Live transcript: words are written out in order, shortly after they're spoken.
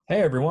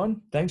Hey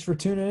everyone, thanks for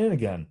tuning in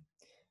again.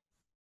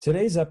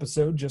 Today's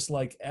episode, just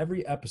like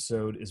every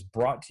episode, is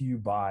brought to you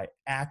by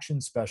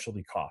Action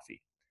Specialty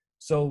Coffee.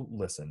 So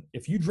listen,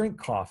 if you drink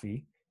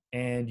coffee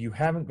and you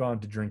haven't gone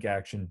to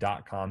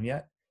drinkaction.com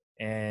yet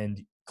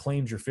and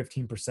claimed your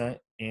 15%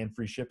 and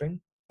free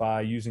shipping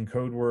by using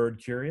code word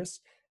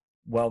curious,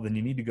 well, then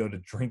you need to go to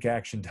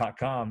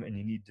drinkaction.com and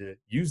you need to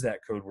use that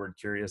code word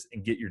curious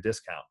and get your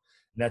discount.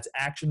 And that's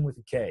action with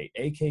a K,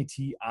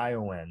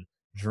 AKTION,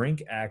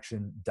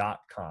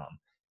 drinkaction.com,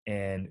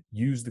 and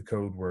use the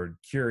code word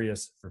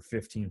curious for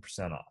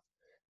 15% off.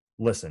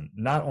 Listen,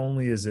 not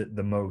only is it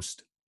the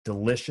most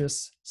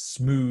delicious,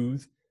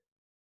 smooth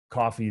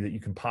coffee that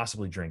you can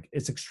possibly drink,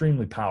 it's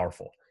extremely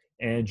powerful.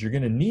 And you're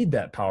going to need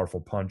that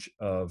powerful punch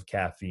of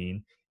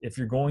caffeine if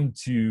you're going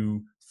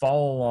to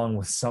follow along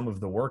with some of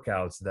the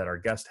workouts that our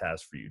guest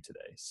has for you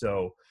today.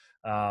 So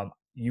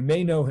you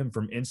may know him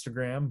from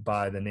Instagram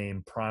by the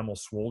name Primal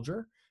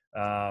Swoledier,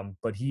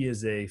 but he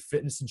is a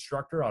fitness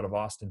instructor out of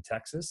Austin,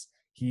 Texas.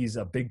 He's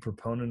a big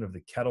proponent of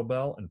the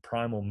kettlebell and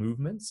primal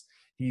movements.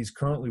 He's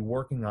currently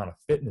working on a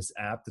fitness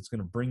app that's going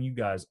to bring you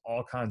guys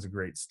all kinds of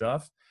great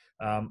stuff.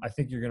 I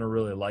think you're going to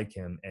really like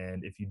him.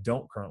 And if you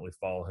don't currently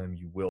follow him,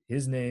 you will.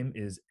 His name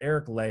is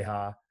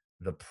Leija,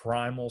 the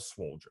Primal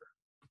Swoledier.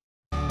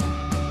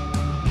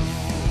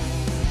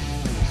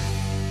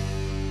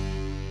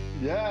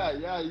 Yeah.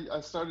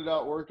 I started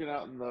out working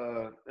out in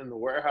the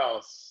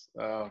warehouse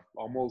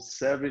almost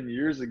 7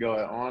 years ago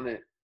at On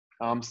It.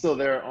 I'm still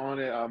there on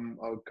it. I'm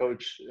a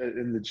coach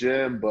in the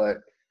gym, but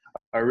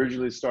I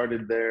originally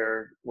started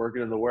there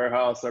working in the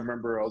warehouse. I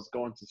remember I was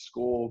going to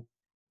school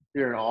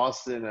here in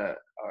Austin. I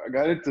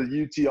got into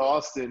UT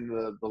Austin,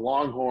 the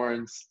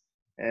Longhorns,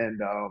 and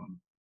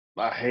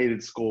I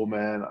hated school,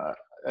 man.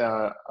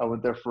 I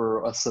went there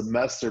for a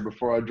semester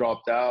before I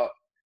dropped out,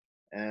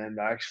 and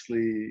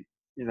actually,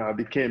 I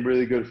became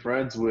really good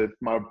friends with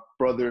my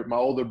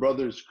older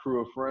brother's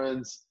crew of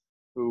friends,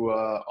 who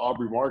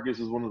Aubrey Marcus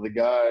is one of the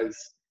guys.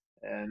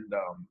 And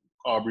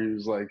Aubrey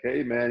was like,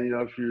 "Hey, man,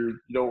 if you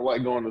don't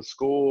like going to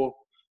school,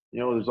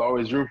 there's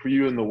always room for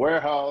you in the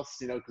warehouse,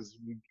 because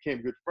we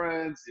became good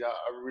friends. Yeah,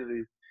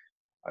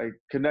 I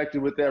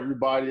connected with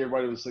everybody.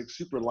 Everybody was like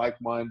super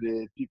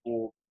like-minded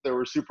people that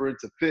were super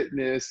into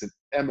fitness and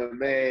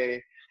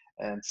MMA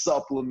and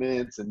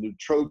supplements and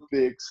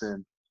nootropics.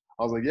 And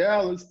I was like, yeah,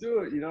 let's do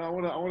it. I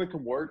want to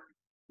come work,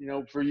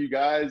 for you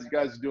guys. You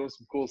guys are doing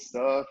some cool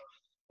stuff.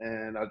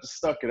 And I just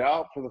stuck it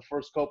out for the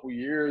first couple of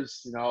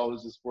years. I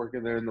was just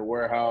working there in the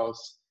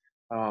warehouse,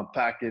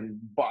 packing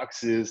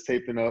boxes,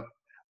 taping up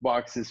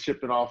boxes,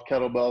 shipping off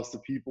kettlebells to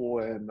people.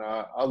 And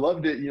I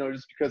loved it,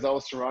 just because I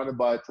was surrounded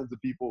by tons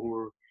of people who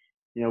were,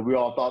 we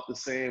all thought the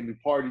same. We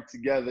partied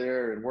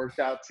together and worked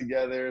out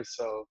together.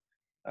 So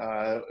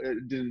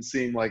it didn't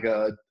seem like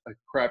a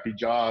crappy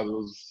job. It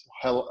was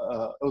a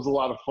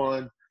lot of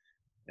fun.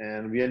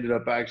 And we ended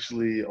up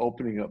actually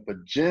opening up a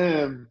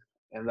gym.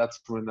 And that's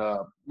when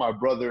my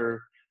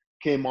brother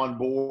came on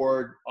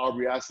board.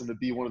 Aubrey asked him to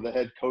be one of the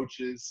head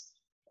coaches.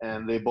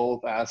 And they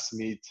both asked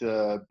me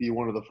to be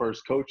one of the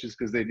first coaches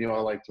because they knew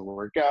I liked to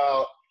work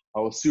out. I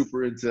was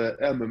super into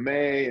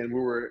MMA, and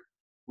we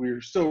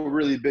were still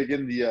really big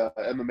in the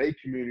MMA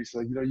community. So,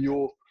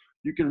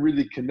 you can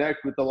really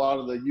connect with a lot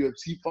of the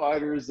UFC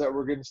fighters that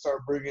we're going to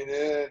start bringing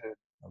in. And,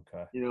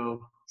 Okay.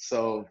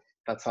 So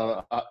that's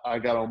how I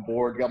got on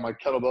board, got my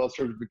kettlebell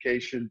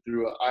certification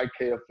through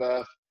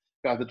IKFF,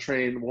 got to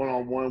train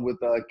one-on-one with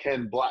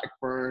Ken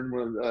Blackburn,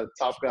 one of the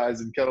top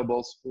guys in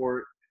kettlebell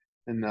sport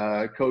and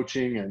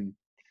coaching. And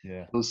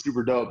Yeah. it was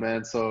super dope,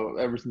 man. So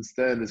ever since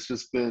then, it's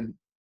just been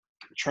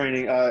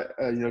training,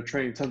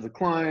 training tons of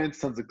clients,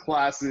 tons of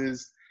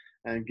classes,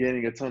 and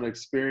gaining a ton of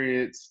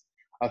experience.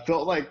 I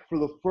felt like for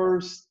the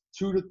first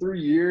 2 to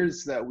 3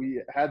 years that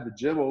we had the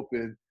gym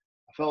open,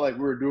 I felt like we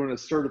were doing a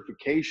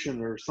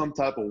certification or some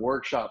type of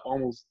workshop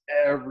almost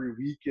every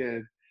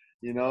weekend,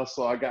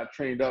 so I got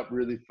trained up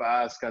really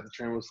fast, got to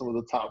train with some of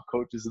the top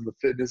coaches in the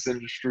fitness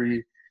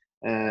industry.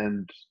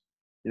 And,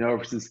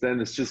 ever since then,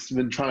 it's just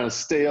been trying to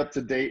stay up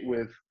to date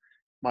with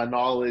my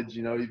knowledge.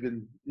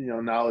 Even,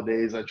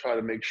 nowadays I try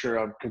to make sure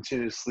I'm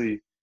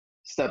continuously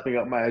stepping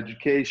up my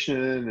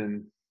education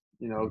and,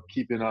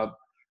 keeping up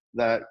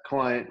that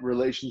client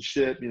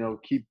relationship,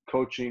 keep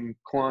coaching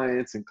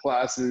clients and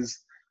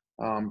classes.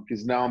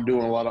 Because now I'm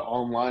doing a lot of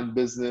online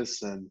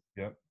business, and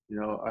Yep.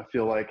 I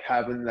feel like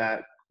having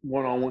that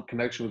one-on-one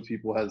connection with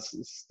people is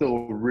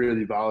still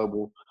really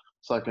valuable,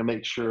 so I can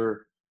make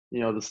sure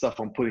the stuff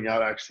I'm putting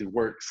out actually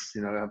works.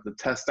 I have to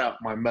test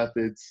out my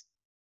methods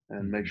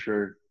and make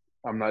sure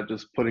I'm not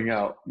just putting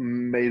out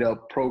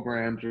made-up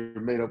programs or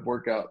made-up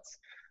workouts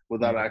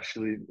without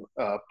actually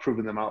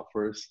proving them out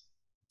first.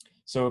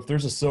 So if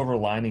there's a silver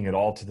lining at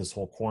all to this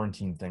whole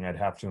quarantine thing, I'd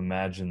have to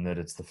imagine that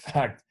it's the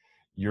fact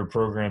your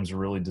programs are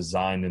really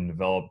designed and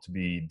developed to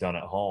be done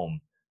at home.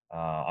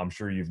 I'm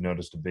sure you've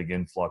noticed a big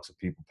influx of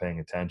people paying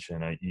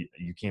attention.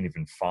 You can't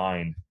even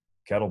find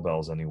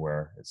kettlebells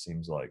anywhere, it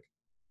seems like.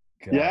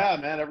 Yeah,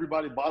 man,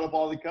 everybody bought up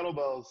all the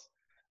kettlebells.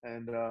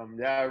 And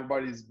yeah,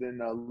 everybody's been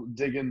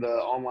digging the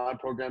online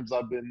programs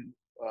I've been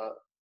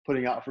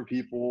putting out for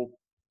people,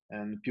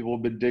 and people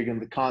have been digging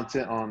the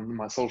content on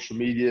my social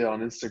media,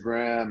 on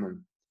Instagram,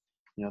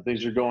 and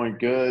things are going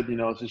good.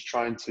 It's just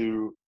trying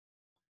to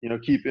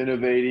keep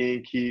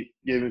innovating, keep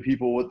giving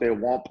people what they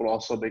want, but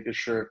also making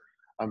sure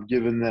I'm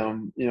giving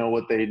them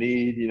what they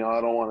need.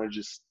 I don't want to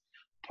just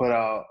put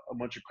out a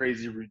bunch of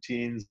crazy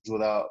routines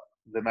without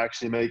them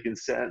actually making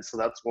sense. So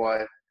that's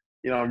why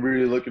I'm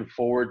really looking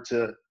forward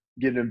to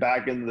getting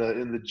back in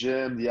the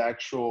gym, the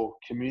actual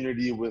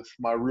community with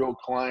my real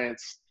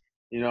clients,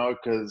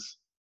 because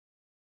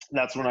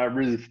that's when I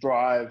really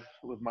thrive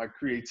with my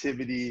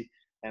creativity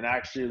and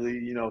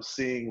actually,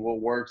 seeing what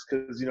works.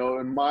 Because,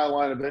 in my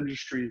line of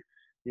industry,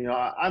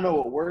 I know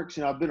what works.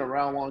 I've been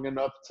around long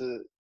enough to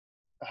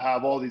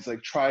have all these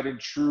like tried and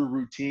true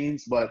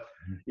routines, but,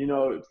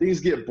 things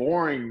get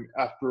boring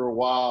after a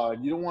while,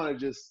 and you don't want to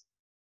just,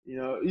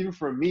 even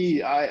for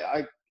me,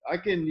 I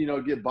can,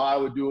 get by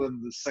with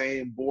doing the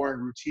same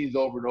boring routines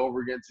over and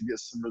over again to get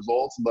some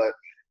results. But,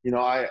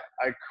 I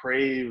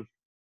crave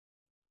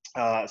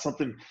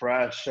something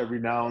fresh every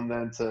now and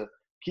then to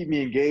keep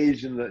me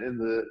engaged in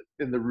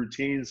the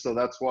routine. So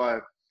that's why,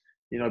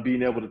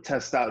 being able to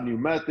test out new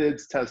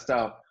methods, test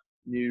out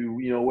new,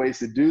 ways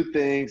to do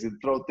things and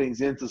throw things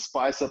in to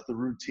spice up the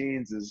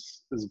routines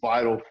is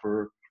vital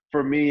for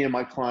me and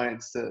my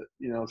clients to,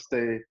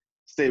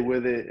 stay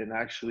with it and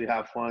actually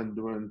have fun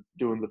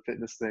doing the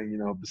fitness thing.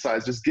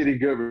 Besides just getting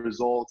good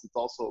results, it's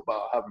also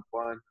about having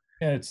fun.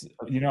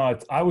 Yeah,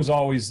 I was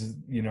always,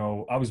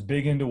 I was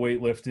big into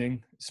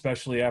weightlifting,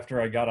 especially after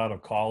I got out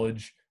of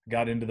college,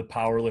 got into the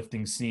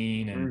powerlifting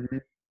scene and,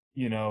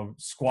 Mm-hmm.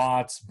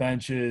 Squats,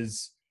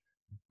 benches,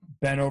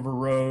 bent over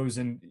rows.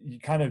 And you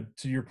kind of,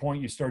 to your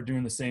point, you start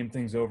doing the same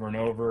things over and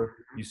over.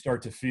 You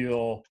start to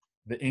feel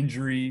the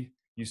injury,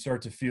 you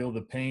start to feel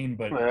the pain,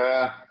 but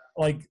Yeah.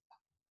 like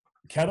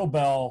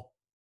kettlebell,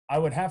 I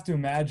would have to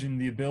imagine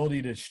the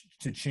ability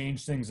to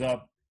change things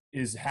up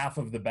is half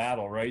of the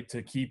battle, right?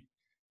 To keep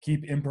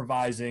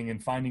improvising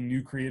and finding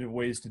new creative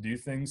ways to do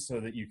things so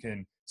that you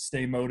can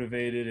stay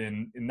motivated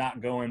and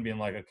not go in being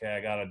like, okay,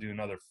 I got to do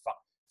another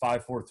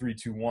 5, 4, 3,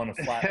 2, 1, a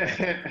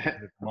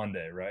flat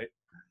Monday, right?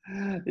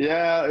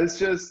 Yeah, it's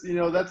just,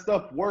 that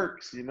stuff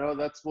works.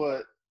 That's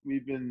what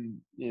we've been,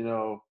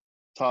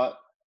 taught,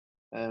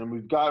 and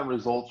we've gotten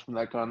results from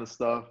that kind of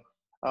stuff.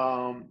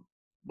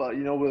 But,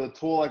 with a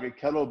tool like a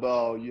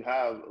kettlebell, you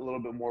have a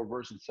little bit more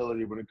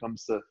versatility when it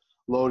comes to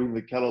loading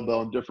the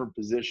kettlebell in different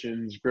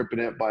positions, gripping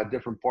it by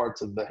different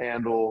parts of the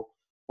handle,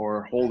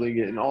 or holding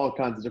it in all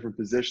kinds of different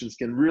positions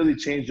can really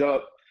change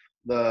up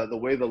the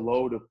way the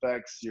load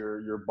affects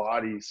your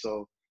body.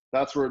 So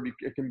that's where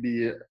it can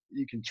be,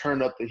 you can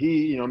turn up the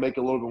heat, make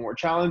it a little bit more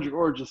challenging,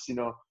 or just,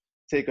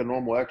 take a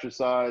normal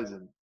exercise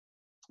and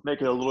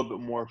make it a little bit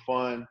more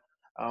fun.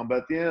 But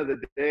at the end of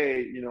the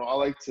day, I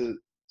like to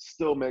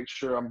still make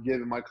sure I'm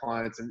giving my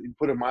clients and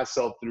putting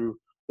myself through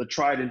the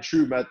tried and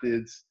true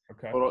methods.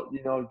 Okay. But,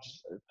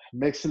 just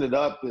mixing it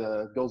up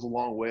goes a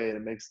long way, and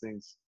it makes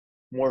things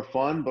more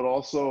fun, but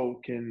also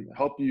can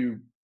help you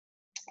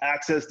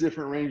access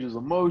different ranges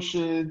of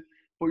motion,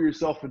 put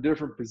yourself in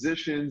different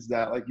positions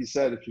that, like you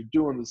said, if you're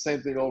doing the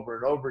same thing over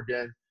and over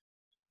again,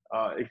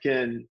 it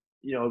can,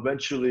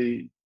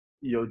 eventually,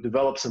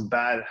 develop some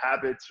bad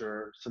habits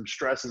or some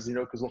stresses,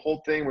 because the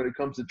whole thing when it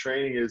comes to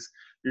training is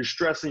you're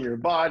stressing your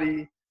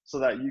body so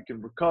that you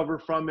can recover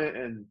from it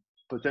and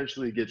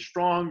potentially get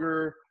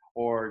stronger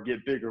or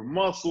get bigger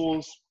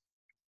muscles.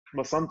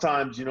 But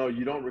sometimes, you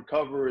don't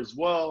recover as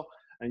well,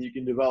 and you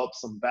can develop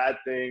some bad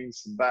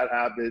things, some bad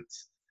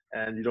habits,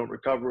 and you don't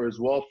recover as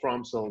well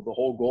from. So the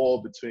whole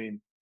goal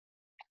between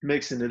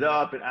mixing it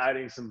up and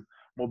adding some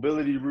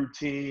mobility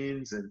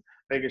routines and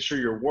making sure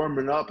you're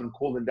warming up and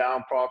cooling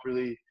down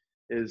properly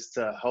is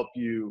to help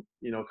you,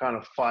 kind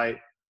of fight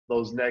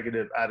those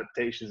negative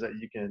adaptations that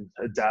you can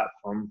adapt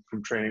from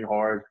training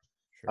hard.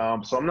 Sure.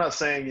 So I'm not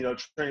saying,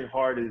 training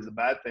hard is a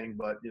bad thing,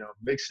 but,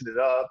 mixing it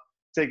up,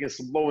 taking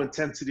some low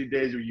intensity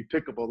days where you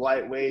pick up a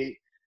light weight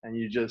and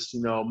you just,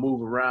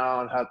 move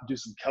around, have to do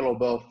some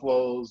kettlebell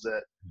flows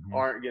that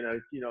aren't going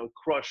to,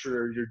 crush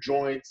your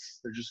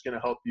joints. They're just going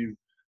to help you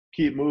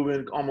keep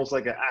moving, almost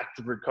like an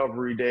active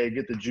recovery day,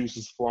 get the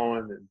juices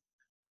flowing. And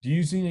Do you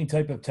use any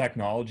type of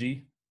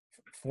technology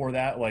for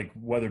that, like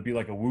whether it be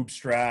like a Whoop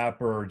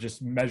strap or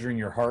just measuring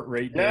your heart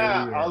rate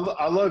yeah, daily?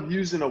 Or I love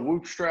using a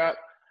Whoop strap.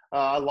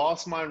 I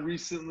lost mine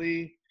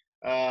recently.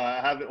 I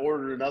haven't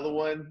ordered another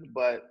one,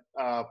 but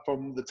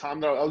from the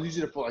time that I was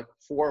using it for like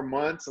 4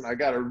 months, and I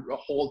got a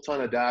whole ton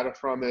of data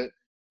from it,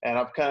 and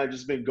I've kind of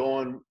just been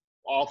going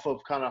off of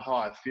kind of how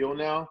I feel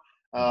now.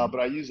 But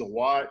I use a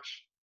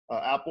watch,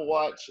 Apple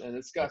Watch, and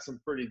it's got some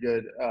pretty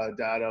good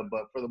data.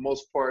 But for the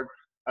most part,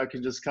 I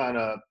can just kind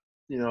of,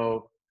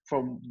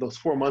 from those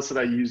 4 months that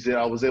I used it,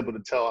 I was able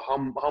to tell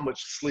how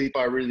much sleep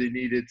I really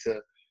needed to,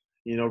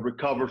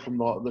 recover from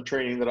the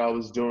training that I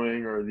was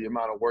doing or the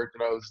amount of work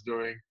that I was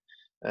doing.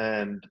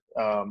 And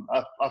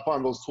I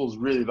find those tools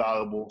really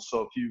valuable.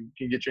 So if you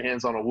can get your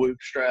hands on a Whoop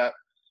strap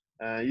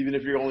even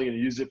if you're only going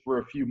to use it for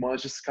a few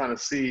months, just to kind of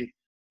see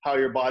how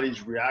your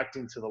body's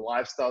reacting to the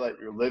lifestyle that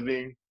you're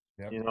living.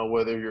 Yep. You know,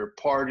 whether you're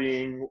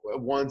partying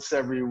once in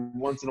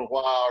a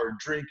while or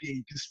drinking,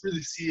 you can just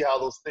really see how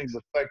those things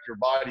affect your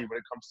body when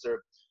it comes to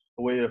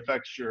the way it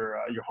affects your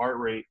heart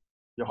rate,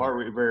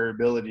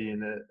 variability,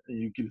 and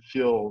you can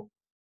feel,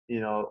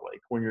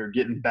 like when you're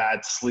getting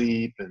bad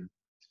sleep and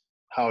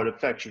how it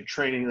affects your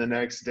training the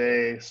next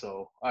day.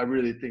 So I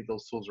really think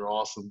those tools are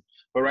awesome.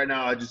 But right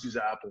now I just use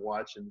an Apple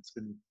Watch, and it's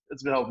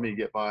been helping me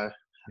get by.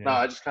 Now Yeah.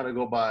 I just kind of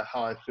go by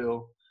how I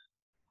feel.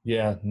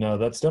 Yeah, no,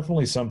 that's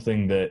definitely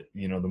something that,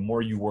 the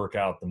more you work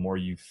out, the more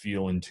you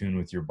feel in tune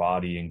with your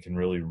body and can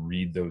really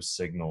read those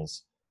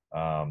signals.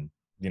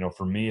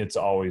 For me, it's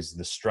always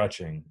the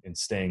stretching and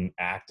staying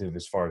active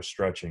as far as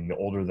stretching. The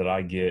older that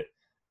I get,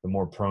 the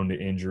more prone to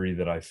injury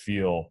that I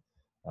feel.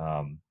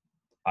 Um,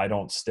 I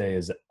don't stay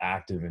as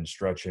active in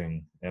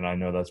stretching. And I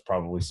know that's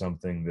probably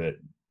something that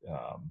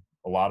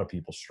a lot of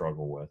people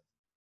struggle with.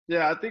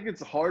 Yeah, I think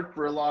it's hard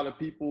for a lot of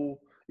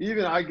people.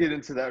 Even I get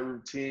into that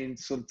routine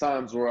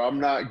sometimes where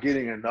I'm not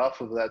getting enough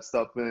of that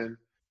stuff in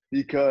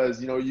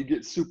because, you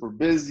get super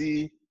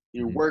busy,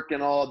 you're Mhm.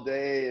 working all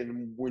day.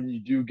 And when you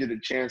do get a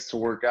chance to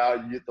work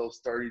out, you get those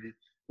 30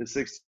 to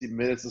 60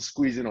 minutes to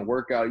squeeze in a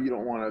workout. You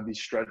don't want to be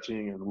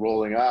stretching and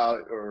rolling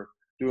out or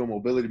doing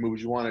mobility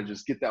moves. You want to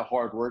just get that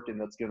hard work in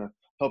that's going to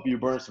help you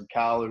burn some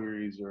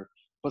calories or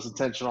put some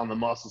tension on the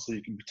muscle so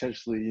you can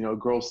potentially,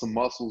 grow some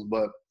muscles.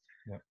 But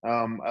Yeah.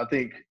 I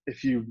think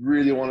if you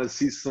really want to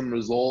see some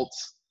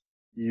results,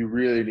 you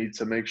really need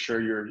to make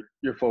sure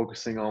you're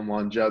focusing on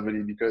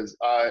longevity, because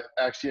I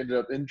actually ended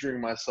up injuring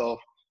myself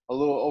a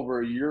little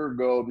over a year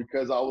ago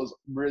because I was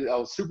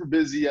super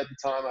busy at the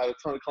time. I had a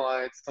ton of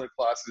clients, a ton of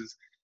classes,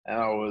 and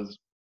I was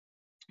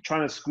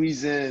trying to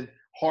squeeze in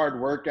hard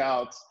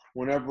workouts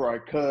whenever I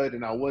could,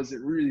 and I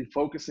wasn't really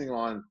focusing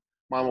on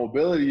my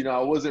mobility. I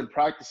wasn't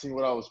practicing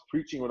what I was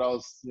preaching, what I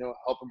was,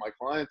 helping my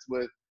clients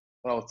with,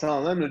 what I was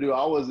telling them to do.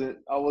 I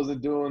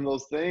wasn't doing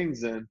those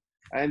things, and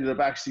I ended up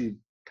actually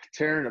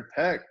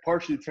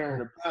partially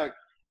tearing a pec,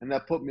 and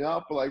that put me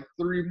off for like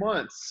 3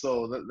 months.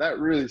 So that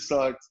really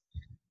sucked.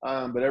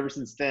 But ever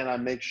since then, I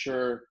make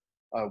sure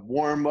I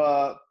warm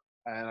up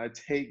and I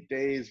take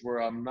days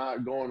where I'm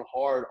not going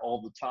hard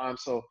all the time.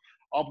 So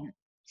I'll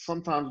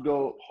sometimes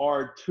go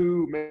hard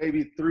 2,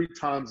 maybe 3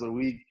 times a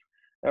week.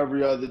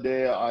 Every other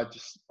day, I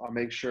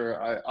make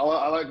sure I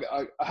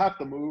have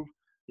to move.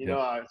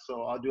 Yep.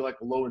 So I'll do like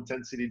a low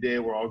intensity day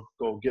where I'll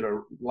go get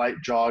a light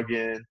jog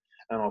in,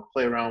 and I'll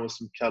play around with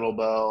some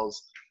kettlebells,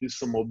 do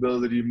some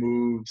mobility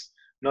moves,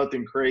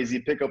 nothing crazy.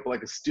 Pick up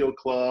like a steel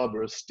club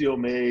or a steel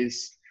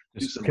mace,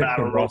 do Just some kick the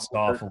battle rope rust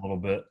off work. a little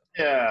bit.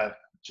 Yeah,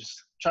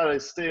 just try to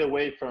stay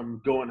away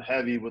from going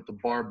heavy with the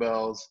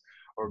barbells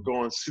or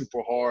going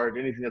super hard.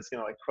 Anything that's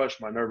gonna like crush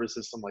my nervous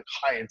system, like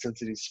high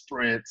intensity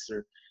sprints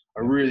or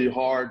a Yep. really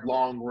hard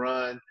long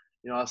run.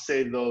 I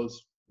save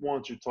those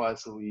once or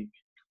twice a week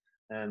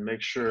and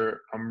make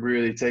sure I'm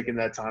really taking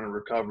that time to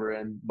recover.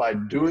 And by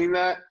doing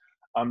that,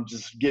 I'm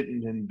just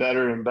getting in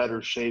better and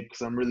better shape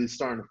because I'm really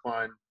starting to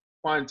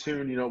fine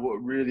tune, what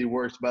really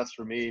works best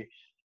for me,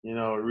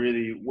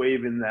 really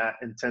waving that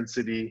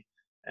intensity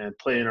and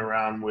playing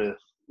around with,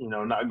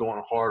 not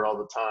going hard all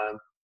the time.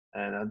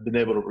 And I've been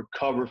able to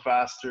recover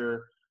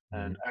faster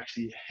and Mhm.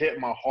 actually hit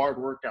my hard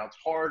workouts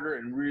harder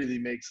and really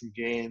make some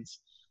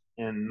gains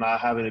and not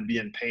having to be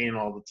in pain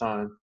all the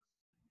time.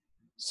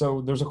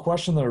 So there's a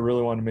question that I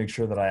really wanted to make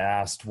sure that I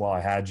asked while I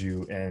had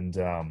you, and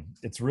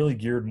it's really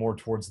geared more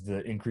towards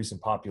the increase in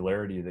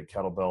popularity that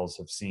kettlebells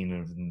have seen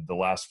in the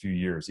last few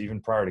years, even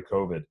prior to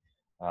COVID.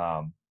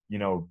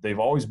 They've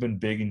always been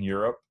big in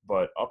Europe,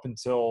 but up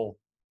until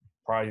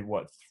probably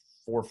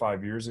 4 or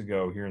 5 years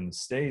ago here in the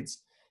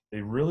States,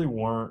 they really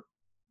weren't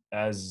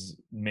as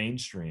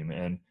mainstream.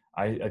 And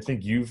I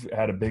think you've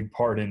had a big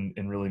part in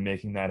really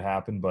making that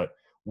happen. But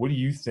what do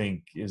you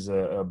think is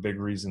a big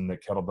reason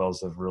that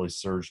kettlebells have really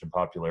surged in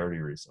popularity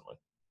recently?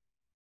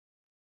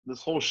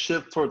 This whole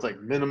shift towards like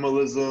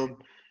minimalism.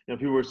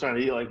 People are trying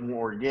to eat like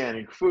more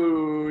organic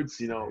foods,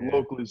 Yeah.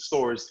 locally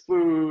sourced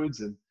foods,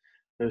 and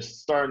they're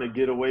starting to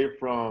get away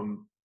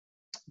from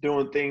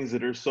doing things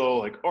that are so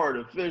like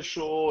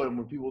artificial. And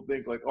when people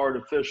think like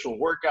artificial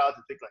workouts,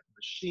 they think like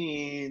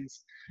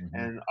machines Hmm.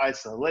 and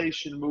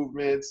isolation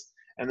movements,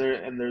 and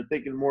they're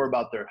thinking more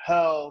about their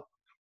health.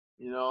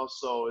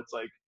 So it's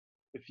like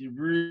if you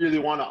really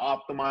want to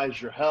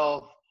optimize your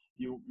health,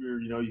 you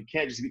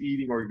can't just be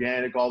eating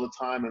organic all the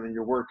time and then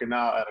you're working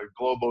out at a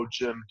globo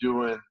gym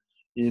doing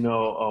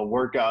a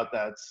workout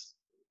that's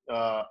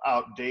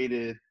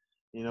outdated.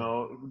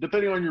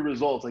 Depending on your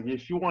results, like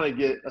if you want to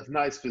get a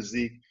nice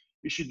physique,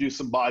 you should do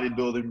some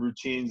bodybuilding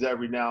routines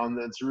every now and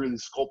then to really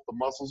sculpt the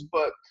muscles.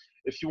 But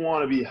if you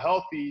want to be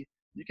healthy,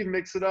 you can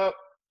mix it up,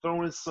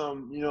 throw in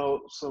some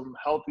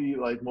healthy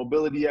like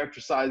mobility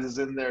exercises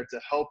in there to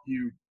help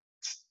you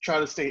try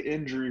to stay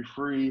injury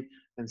free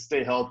and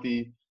stay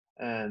healthy.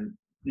 And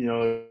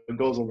it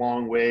goes a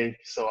long way.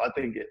 So I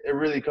think it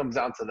really comes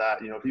down to that.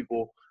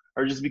 People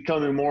are just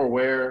becoming more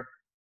aware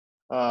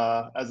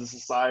as a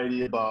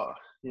society about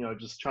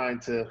just trying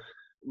to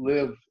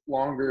live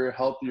longer,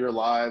 healthier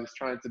lives,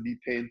 trying to be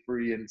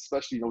pain-free, and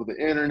especially, with the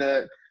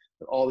internet,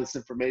 all this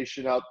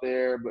information out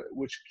there, but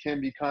which can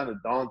be kind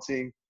of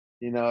daunting.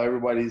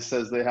 Everybody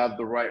says they have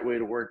the right way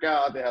to work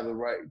out, they have the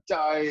right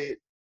diet.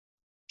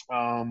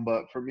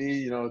 But for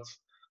me, it's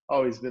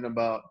always been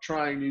about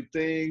trying new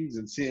things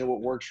and seeing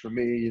what works for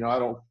me. I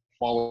don't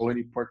follow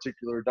any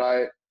particular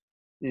diet,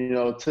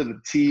 to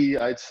the T.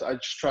 I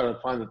just try to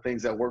find the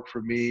things that work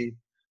for me.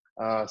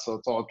 So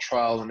it's all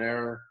trial and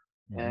error.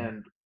 Mm-hmm.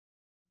 And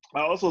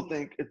I also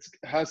think it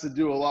has to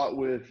do a lot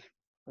with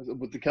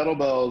the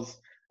kettlebells.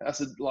 It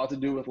has a lot to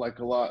do with like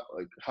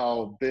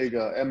how big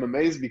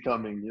MMA is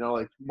becoming.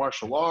 Like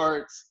martial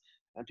arts,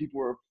 and people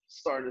are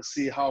starting to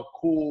see how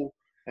cool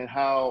and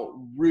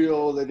how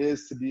real it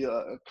is to be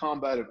a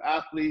combative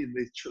athlete. And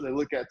they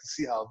look at to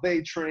see how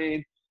they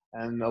train,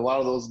 and a lot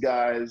of those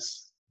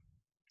guys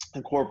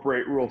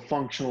incorporate real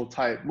functional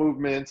type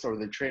movements, or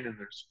they train in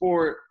their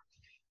sport.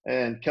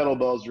 And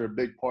kettlebells are a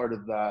big part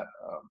of that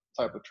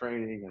type of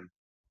training. And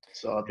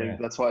so I think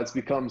that's why it's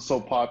become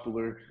so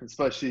popular,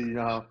 especially,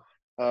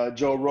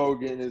 Joe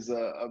Rogan is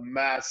a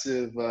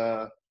massive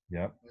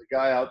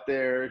guy out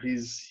there.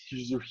 He's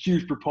a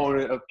huge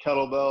proponent of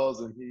kettlebells,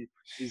 and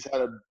he's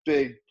had a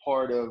big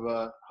part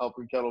of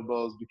helping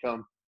kettlebells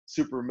become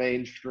super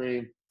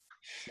mainstream.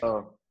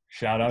 So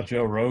shout out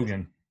Joe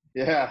Rogan.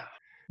 Yeah.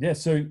 Yeah.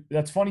 So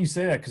that's funny you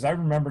say that, because I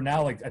remember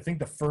now, like, I think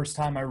the first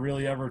time I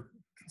really ever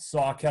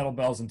saw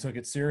kettlebells and took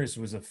it serious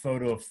was a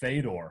photo of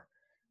Fedor,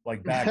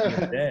 like back in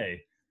the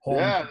day,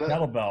 holding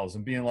kettlebells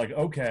and being like,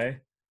 okay,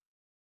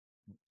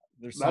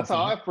 there's that's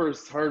something. how I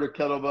first heard of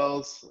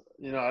kettlebells.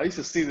 I used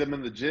to see them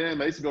in the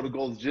gym. I used to go to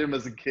Gold's Gym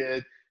as a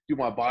kid, do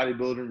my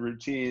bodybuilding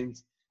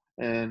routines,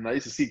 and I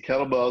used to see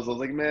kettlebells. I was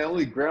like, man,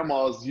 only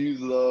grandmas use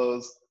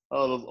those.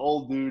 Oh, those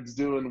old dudes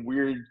doing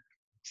weird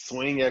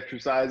swing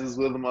exercises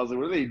with them. I was like,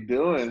 what are they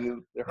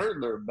doing? They're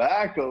hurting their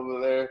back over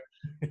there.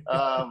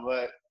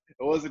 But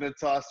it wasn't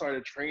until I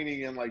started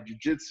training in like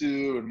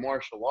jiu-jitsu and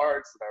martial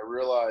arts that I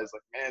realized,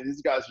 like, man,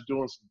 these guys are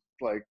doing some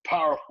like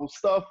powerful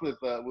stuff with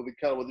the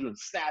kettlebell, doing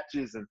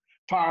snatches and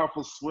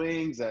powerful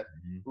swings that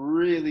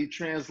really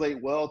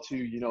translate well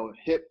to,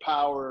 hip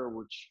power,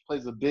 which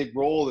plays a big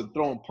role in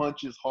throwing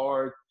punches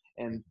hard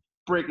and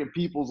breaking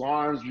people's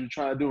arms when you're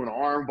trying to do an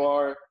arm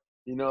bar,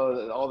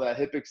 all that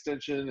hip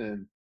extension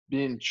and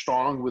being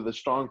strong with a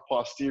strong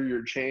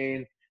posterior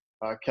chain.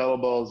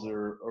 Kettlebells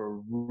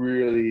are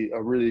really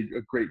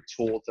a great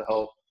tool to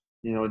help,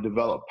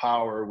 develop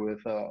power with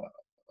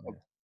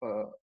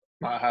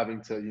not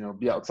having to,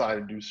 be outside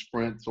and do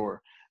sprints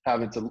or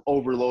having to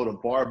overload a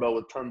barbell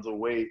with tons of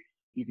weight.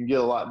 You can get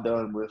a lot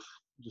done with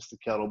just a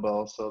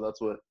kettlebell. So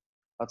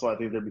that's why I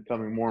think they're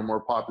becoming more and more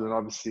popular. And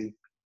obviously,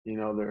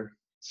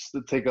 they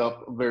take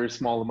up a very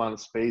small amount of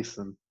space,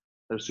 and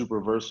they're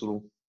super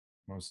versatile.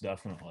 Most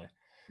definitely.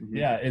 Mm-hmm.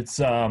 Yeah, it's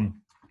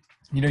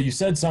you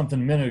said something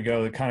a minute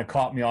ago that kind of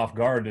caught me off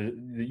guard,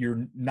 that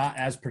you're not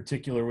as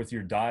particular with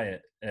your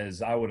diet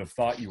as I would have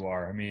thought you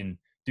are. I mean,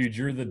 dude,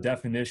 you're the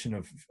definition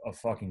of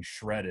fucking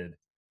shredded.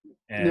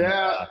 And,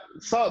 yeah,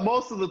 so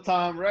most of the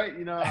time, right?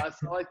 I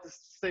like to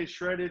stay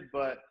shredded,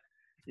 but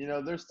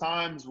there's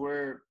times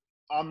where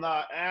I'm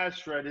not as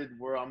shredded,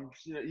 where I'm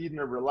eating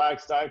a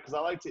relaxed diet, because I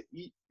like to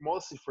eat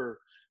mostly for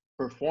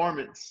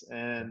performance.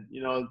 And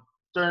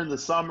during the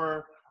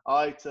summer, I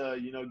like to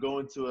go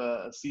into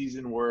a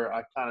season where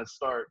I kind of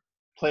start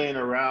playing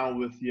around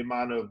with the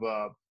amount of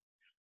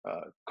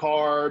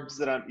carbs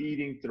that I'm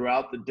eating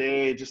throughout the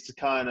day, just to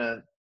kind of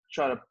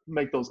try to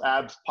make those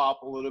abs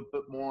pop a little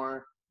bit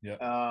more.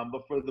 Yeah.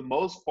 But for the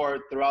most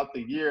part, throughout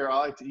the year, I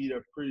like to eat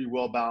a pretty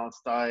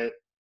well-balanced diet.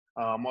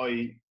 I'll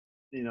eat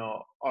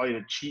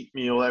a cheat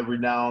meal every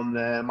now and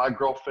then. My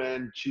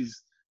girlfriend,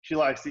 she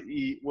likes to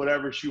eat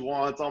whatever she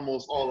wants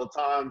almost all the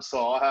time. So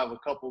I'll have a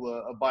couple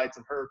of bites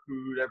of her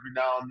food every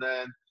now and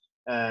then.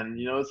 And,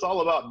 it's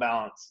all about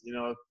balance.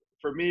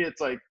 For me, it's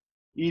like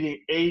eating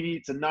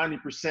 80 to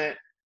 90%,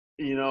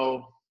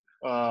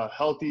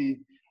 healthy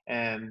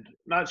and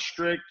not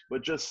strict,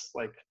 but just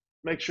like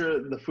make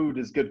sure the food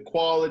is good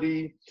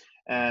quality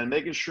and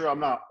making sure I'm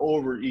not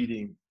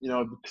overeating.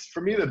 Because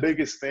for me, the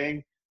biggest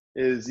thing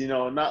is,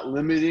 not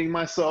limiting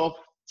myself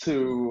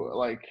to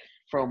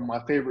from my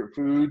favorite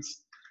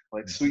foods,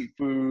 like sweet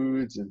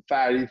foods and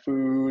fatty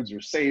foods or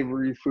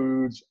savory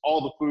foods,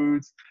 all the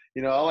foods.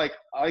 I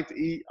like to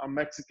eat. I'm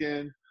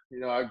Mexican.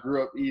 I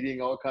grew up eating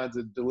all kinds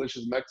of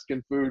delicious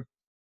Mexican food.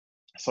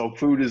 So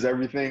food is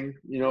everything,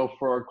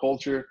 for our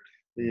culture,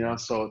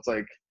 so it's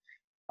like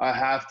I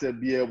have to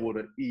be able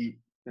to eat.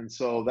 And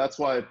so that's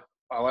why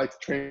I like to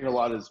train a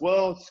lot as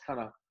well. Just kind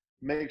of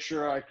make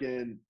sure I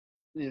can,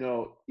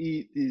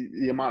 eat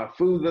the amount of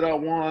food that I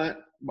want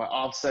by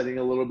offsetting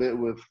a little bit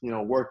with,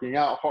 working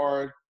out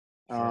hard.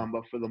 Sure.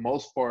 But for the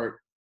most part,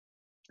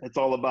 it's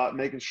all about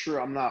making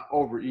sure I'm not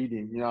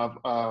overeating.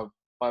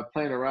 By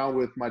playing around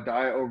with my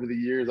diet over the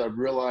years, I've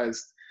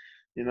realized,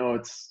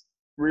 it's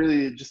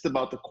really just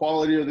about the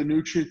quality of the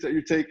nutrients that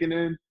you're taking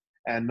in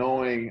and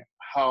knowing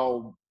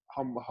how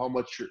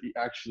much you're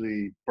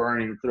actually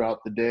burning throughout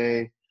the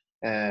day.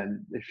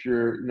 And if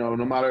you're, no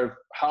matter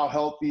how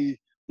healthy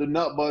the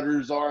nut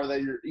butters are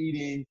that you're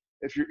eating,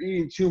 if you're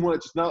eating too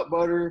much nut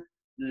butter,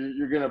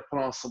 you're going to put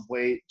on some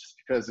weight just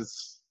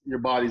because your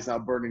body's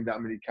not burning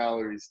that many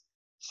calories.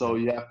 So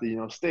you have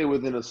to, stay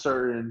within a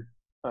certain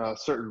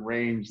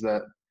range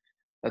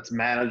that's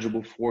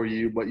manageable for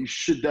you. But you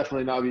should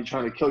definitely not be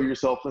trying to kill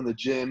yourself in the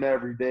gym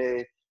every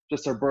day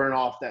just to burn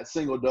off that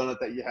single donut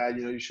that you had.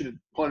 You shouldn't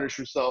punish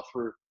yourself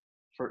for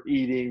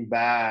eating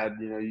bad.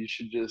 You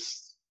should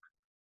just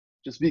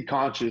be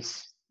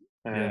conscious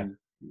Yeah. and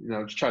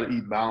just try to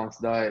eat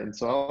balanced diet. And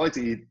so I like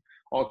to eat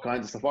all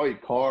kinds of stuff. I'll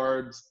eat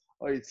carbs,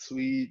 I'll eat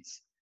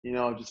sweets,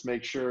 just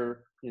make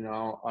sure,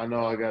 I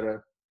know I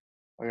gotta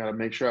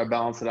make sure I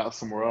balance it out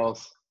somewhere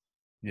else.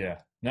 Yeah.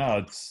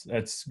 No,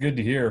 it's good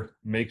to hear.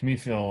 Make me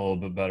feel a little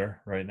bit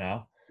better right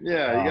now.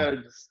 Yeah, you gotta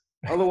just,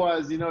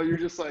 otherwise, you're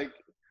just like,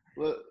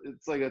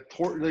 it's like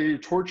like you're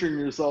torturing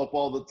yourself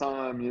all the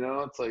time.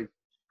 It's like,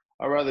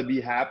 I'd rather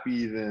be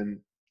happy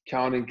than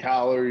counting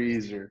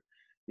calories or,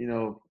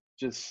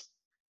 just,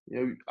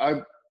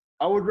 I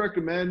would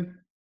recommend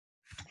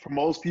for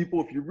most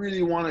people, if you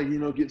really want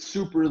to, get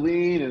super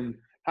lean and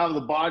have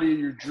the body of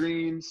your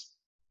dreams,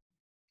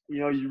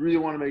 you really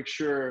want to make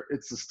sure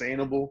it's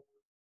sustainable,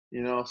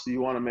 so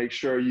you want to make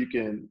sure you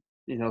can,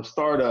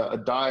 start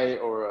a diet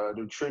or a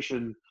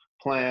nutrition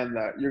plan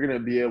that you're going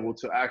to be able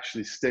to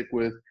actually stick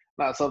with,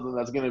 not something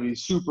that's going to be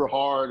super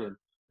hard and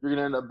you're going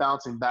to end up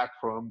bouncing back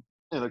from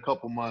in a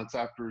couple months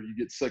after you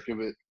get sick of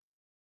it.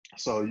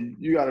 So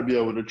you got to be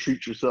able to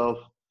treat yourself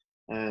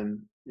and,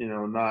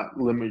 not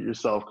limit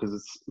yourself because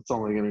it's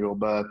only going to go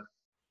bad.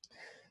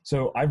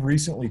 So I've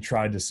recently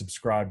tried to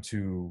subscribe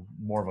to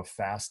more of a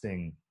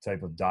fasting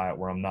type of diet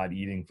where I'm not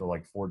eating for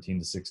like 14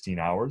 to 16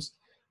 hours.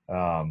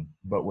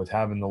 But with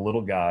having the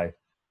little guy,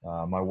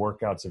 my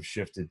workouts have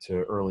shifted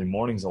to early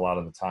mornings a lot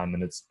of the time.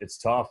 And it's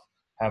tough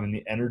having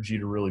the energy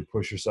to really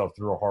push yourself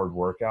through a hard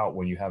workout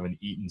when you haven't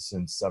eaten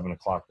since 7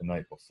 o'clock the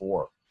night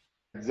before.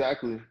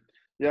 Exactly.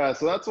 Yeah.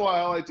 So that's why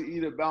I like to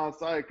eat a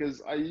balanced diet,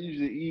 because I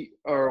usually eat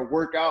or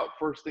work out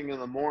first thing in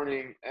the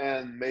morning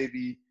and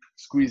maybe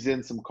squeeze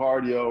in some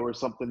cardio or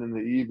something in the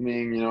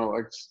evening.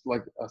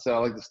 Like I said, I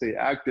like to stay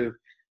active.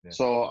 Yeah.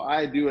 So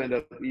I do end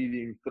up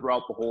eating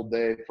throughout the whole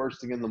day. First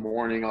thing in the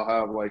morning, I'll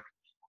have like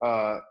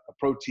a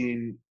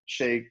protein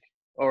shake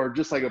or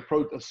just like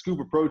a scoop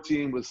of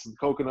protein with some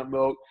coconut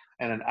milk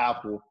and an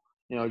apple,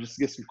 just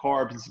to get some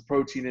carbs and some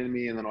protein in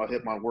me. And then I'll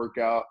hit my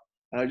workout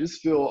and I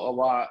just feel a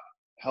lot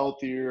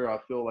healthier. I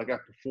feel like I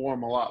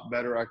perform a lot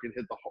better. I can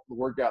hit the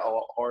workout a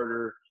lot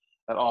harder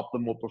at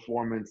optimal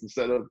performance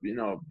instead of,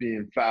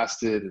 being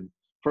fasted. And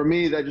for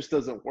me, that just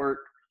doesn't work.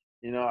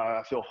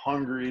 I feel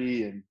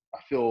hungry and I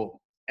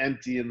feel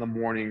empty in the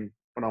morning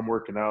when I'm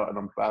working out and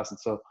I'm fasting.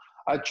 So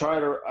I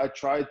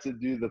tried to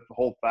do the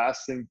whole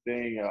fasting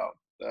thing.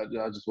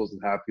 I just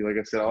wasn't happy. Like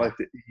I said, I like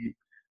to eat,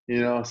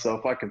 so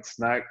if I can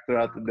snack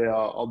throughout the day,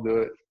 I'll do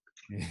it.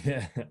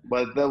 Yeah.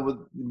 But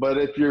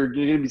if you're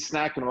gonna be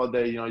snacking all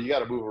day, you got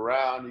to move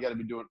around. You got to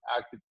be doing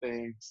active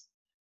things,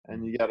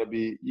 and you got to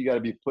be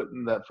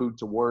putting that food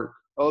to work.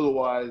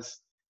 Otherwise,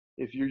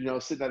 if you're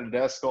sitting at a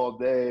desk all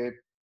day,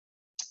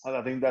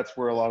 I think that's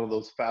where a lot of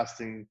those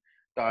fasting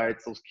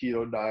diets, those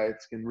keto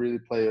diets, can really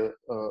play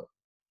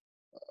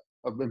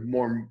a bit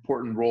more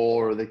important role,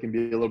 or they can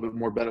be a little bit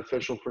more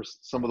beneficial for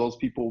some of those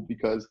people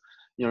because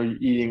you're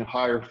eating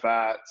higher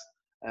fat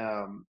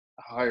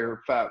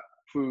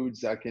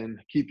foods that can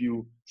keep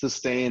you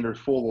sustained or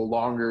full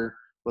longer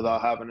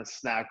without having to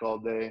snack all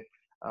day.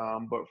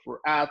 But for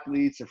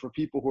athletes and for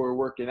people who are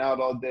working out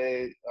all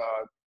day,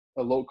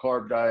 a low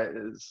carb diet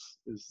is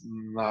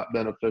not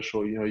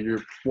beneficial.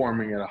 You're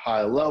performing at a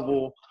high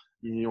level.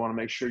 You want to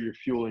make sure you're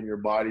fueling your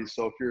body.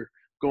 So if you're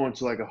going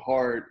to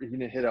you're going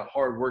to hit a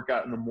hard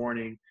workout in the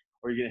morning,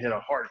 or you're going to hit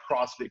a hard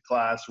CrossFit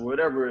class, or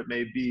whatever it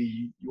may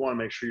be, you want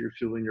to make sure you're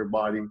fueling your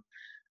body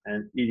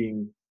and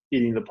eating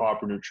the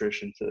proper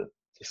nutrition to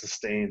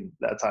sustain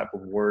that type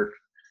of work.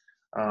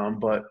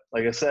 But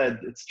like I said,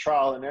 it's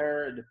trial and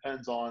error. It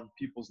depends on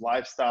people's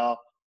lifestyle,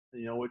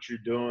 what you're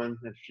doing.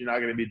 If you're not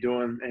going to be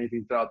doing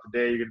anything throughout the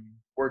day, you're going to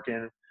be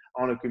working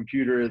on a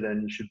computer,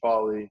 then you should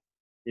probably,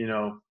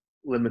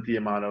 limit the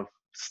amount of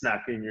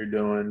snacking you're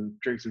doing.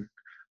 Drink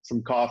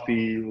some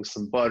coffee with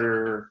some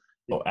butter.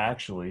 Oh,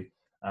 actually,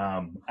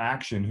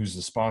 Action, who's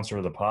the sponsor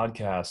of the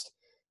podcast,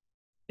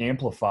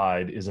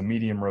 Amplified is a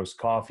medium roast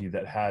coffee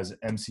that has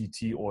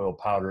MCT oil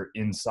powder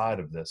inside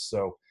of this.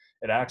 So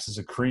it acts as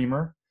a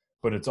creamer,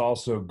 but it's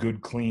also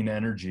good, clean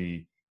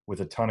energy with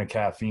a ton of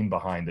caffeine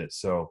behind it.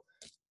 So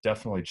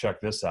definitely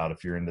check this out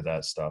if you're into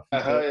that stuff.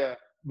 Hell yeah.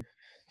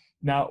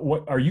 Now,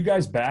 what are you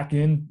guys back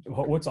in?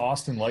 What's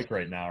Austin like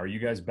right now? Are you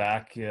guys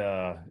back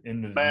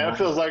into? Man, it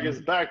feels like it's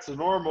back to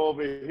normal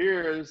over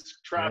here. There's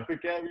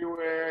traffic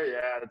everywhere.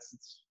 Yeah,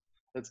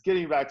 it's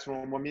getting back to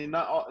normal. I mean,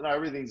 not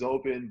everything's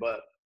open,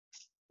 but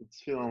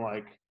it's feeling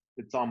like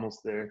it's almost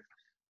there.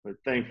 But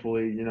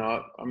thankfully,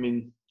 I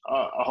mean,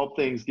 I hope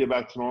things get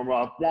back to normal.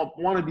 I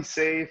want to be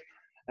safe,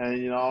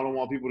 and I don't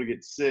want people to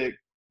get sick,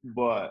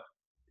 but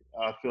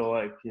I feel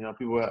like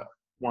people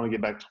want to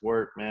get back to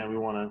work, man. We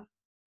want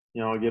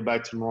to, get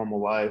back to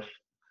normal life.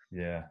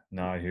 Yeah,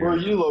 no, I Where hear are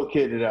you. you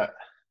located at?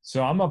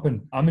 So I'm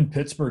in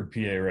Pittsburgh,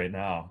 PA right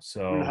now. And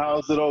So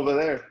how's it over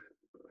there?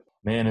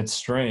 man, it's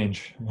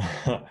strange.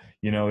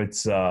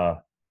 It's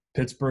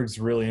Pittsburgh's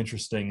really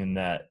interesting in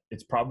that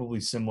it's probably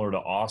similar to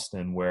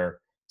Austin, where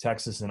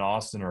Texas and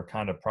Austin are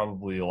kind of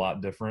probably a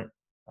lot different.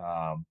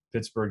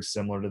 Pittsburgh's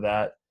similar to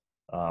that.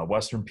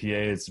 Western PA,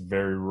 it's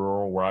very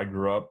rural. Where I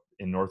grew up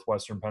in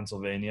northwestern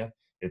Pennsylvania,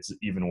 it's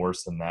even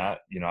worse than that.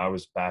 I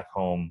was back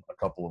home a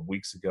couple of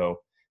weeks ago,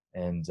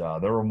 and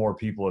there were more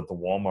people at the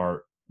Walmart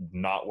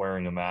not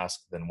wearing a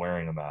mask than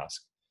wearing a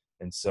mask.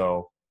 And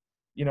so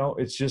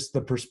it's just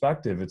the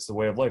perspective. It's the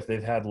way of life.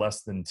 They've had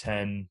less than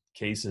 10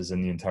 cases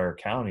in the entire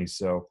county.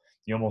 So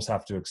you almost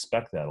have to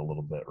expect that a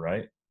little bit,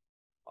 right?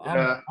 I'm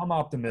Yeah. I'm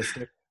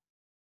optimistic.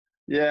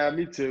 Yeah,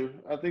 me too.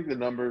 I think the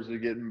numbers are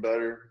getting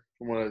better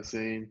from what I've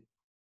seen.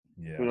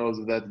 Who Yeah. knows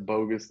if that's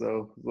bogus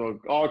though? So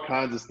all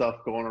kinds of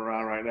stuff going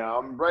around right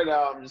now. Right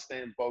now I'm just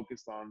staying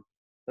focused on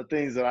the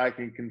things that I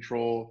can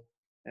control,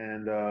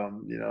 and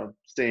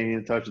staying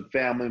in touch with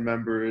family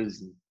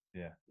members, and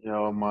Yeah.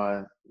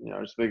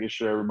 just making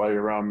sure everybody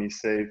around me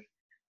is safe.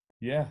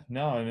 Yeah.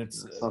 No, and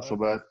It's not so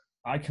bad.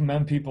 I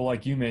commend people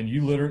like you, man.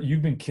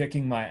 You've been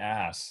kicking my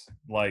ass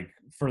like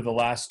for the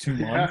last 2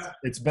 months. Yeah,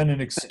 It's been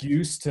an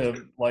excuse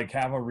to like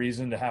have a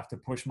reason to have to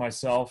push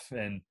myself.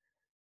 And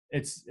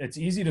it's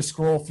easy to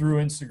scroll through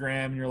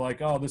Instagram and you're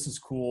like, oh, this is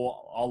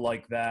cool. I'll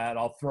like that.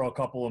 I'll throw a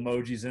couple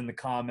emojis in the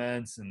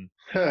comments.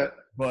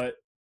 But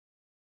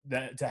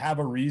that to have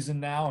a reason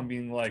now and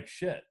being like,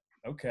 shit,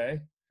 okay.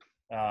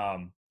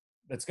 Um,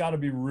 that's got to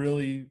be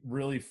really,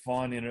 really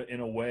fun in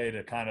a way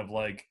to kind of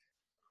like,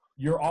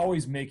 you're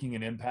always making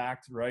an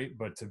impact, right?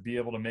 But to be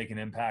able to make an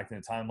impact in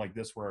a time like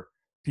this where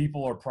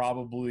people are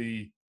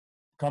probably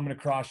coming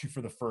across you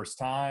for the first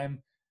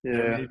time,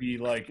 they're yeah, maybe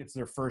like, it's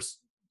their first,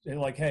 they're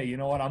like, hey, you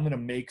know what? I'm going to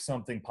make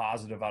something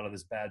positive out of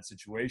this bad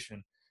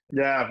situation.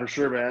 yeah, for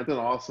sure, man. It's been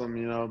awesome.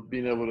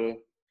 Being able to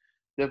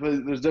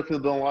there's definitely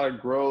been a lot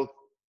of growth.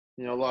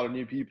 A lot of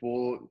new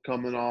people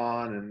coming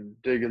on and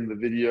digging the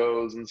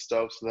videos and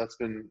stuff. So that's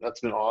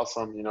been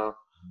awesome.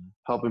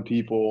 Helping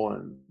people,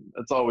 and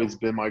that's always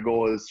been my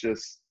goal. Is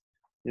just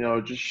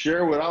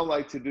share what I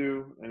like to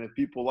do, and if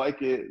people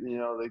like it,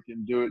 they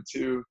can do it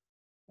too.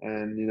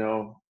 And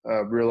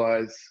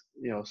realize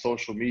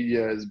social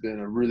media has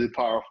been a really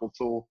powerful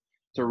tool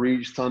to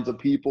reach tons of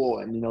people,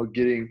 and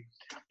getting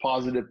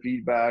positive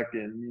feedback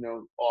and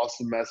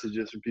awesome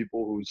messages from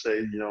people who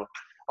say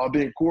I've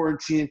been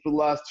quarantined for the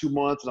last 2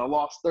 months and I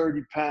lost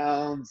 30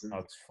 pounds, and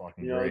That's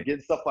fucking great.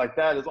 getting stuff like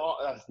that is all.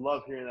 I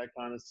love hearing that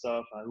kind of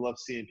stuff. I love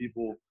seeing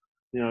people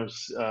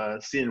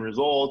seeing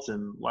results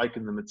and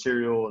liking the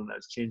material, and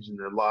that's changing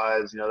their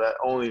lives. That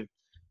only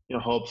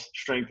helps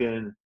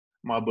strengthen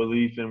my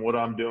belief in what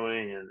I'm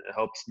doing, and it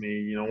helps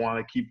me want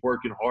to keep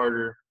working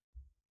harder,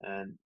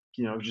 and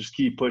just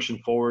keep pushing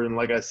forward. And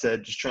like I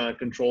said, just trying to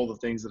control the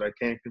things that I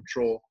can't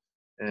control.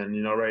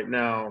 And right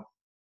now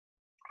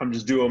I'm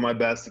just doing my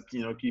best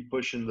to keep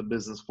pushing the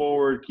business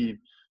forward, keep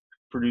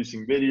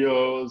producing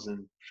videos,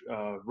 and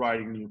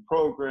writing new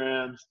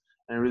programs,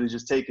 and really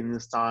just taking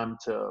this time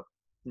to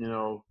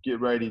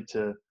get ready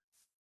to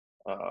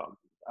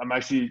I'm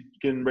actually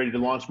getting ready to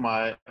launch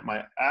my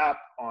app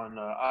on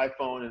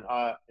iPhone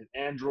and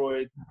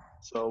Android.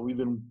 So we've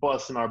been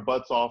busting our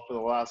butts off for the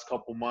last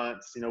couple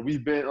months.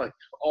 We've been like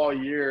all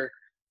year,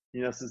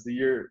 since the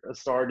year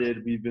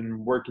started, we've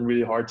been working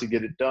really hard to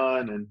get it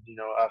done. And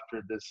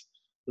after this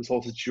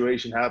whole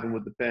situation happened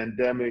with the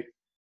pandemic,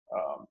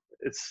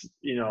 it's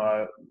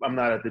I'm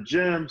not at the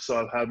gym, so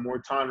I've had more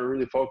time to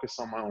really focus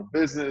on my own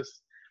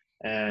business,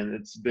 and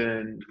it's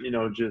been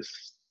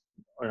just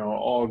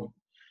all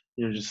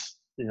just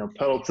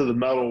pedal to the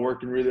metal,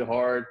 working really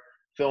hard,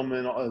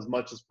 filming as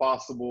much as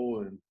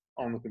possible, and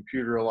on the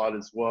computer a lot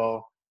as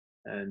well,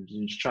 and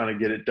just trying to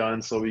get it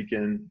done so we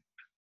can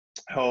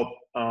help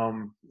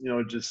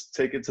just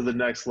take it to the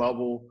next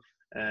level.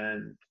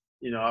 And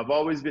I've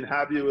always been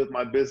happy with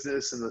my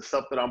business and the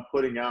stuff that I'm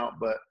putting out,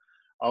 but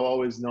I've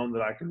always known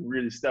that I can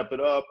really step it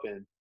up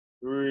and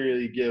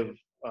really give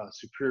a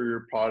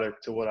superior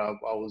product to what I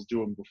was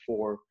doing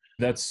before.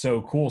 That's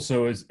so cool.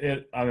 So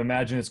I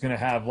imagine it's going to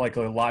have like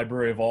a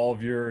library of all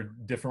of your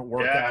different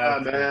Yeah,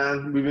 workouts.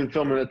 man. We've been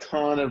filming a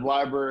ton of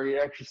library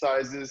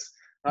exercises,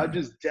 not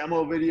just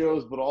demo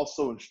videos, but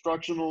also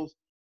instructionals.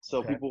 So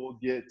Okay. people will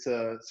get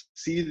to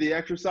see the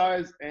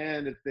exercise,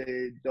 and if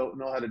they don't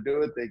know how to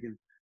do it, they can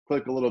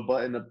click a little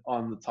button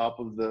on the top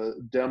of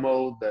the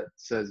demo that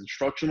says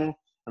instructional,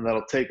 and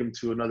that'll take them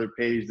to another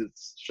page that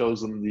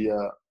shows them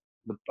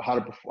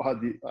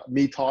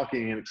me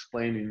talking and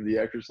explaining the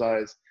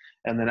exercise.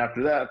 And then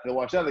after that, if they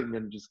watch that, they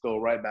can just go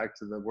right back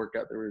to the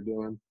workout they were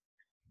doing.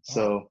 Oh,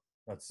 So,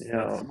 that's we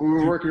were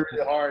super working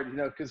really cool. hard,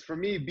 because for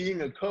me,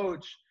 being a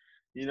coach,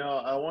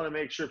 I want to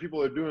make sure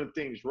people are doing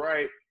things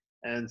right.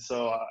 And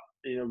so,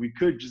 we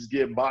could just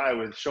get by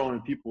with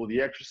showing people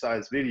the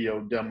exercise video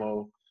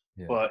demo,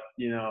 Yeah. but,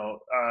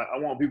 I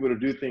want people to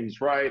do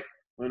things right.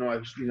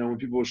 when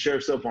people share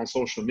stuff on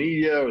social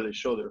media or they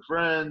show their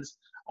friends,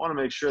 I want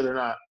to make sure they're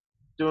not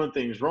doing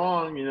things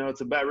wrong.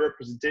 It's a bad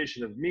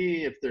representation of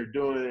me if they're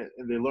doing it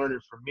and they learn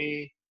it from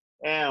me.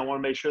 And I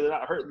want to make sure they're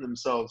not hurting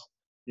themselves,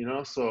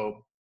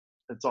 so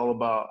it's all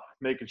about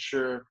making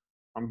sure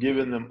I'm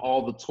giving them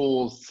all the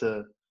tools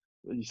to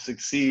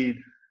succeed,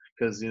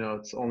 because,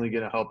 it's only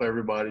going to help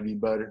everybody be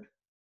better.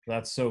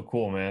 That's so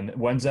cool, man.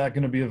 When's that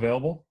going to be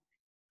available?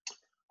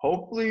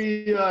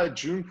 Hopefully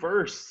June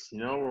 1st.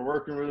 We're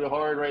working really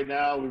hard right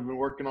now. We've been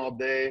working all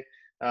day.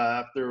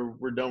 After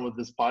we're done with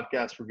this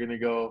podcast, we're going to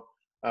go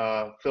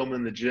film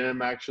in the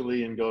gym,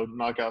 actually, and go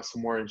knock out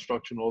some more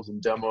instructionals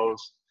and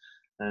demos.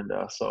 And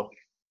so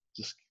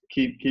just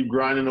keep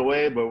grinding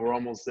away, but we're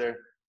almost there.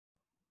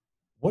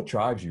 What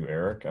drives you,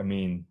 Eric? I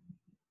mean,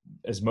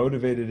 as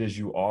motivated as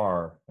you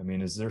are, I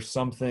mean, is there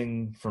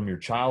something from your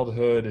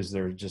childhood? Is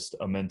there just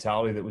a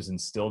mentality that was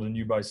instilled in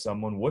you by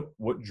someone?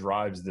 What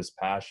drives this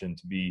passion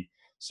to be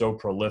so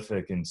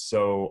prolific and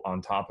so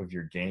on top of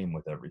your game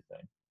with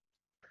everything?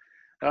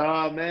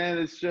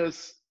 Man,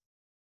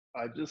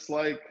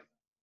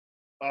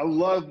 I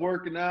love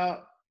working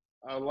out.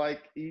 I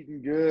like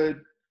eating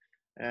good.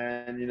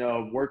 And,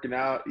 working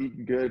out,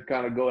 eating good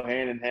kind of go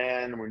hand in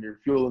hand. When you're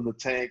fueling the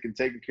tank and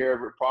taking care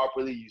of it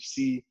properly, you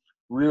see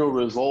real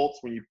results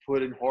when you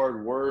put in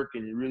hard work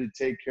and you really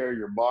take care of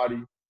your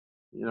body,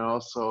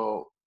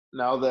 so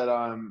now that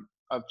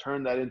I've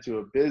turned that into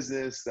a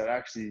business that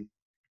actually,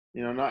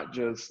 not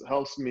just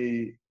helps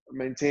me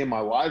maintain my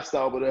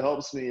lifestyle, but it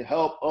helps me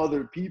help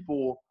other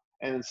people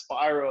and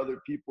inspire other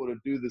people to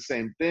do the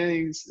same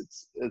things.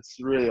 It's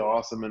really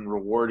awesome and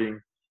rewarding.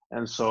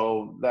 And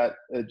so that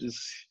it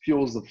just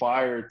fuels the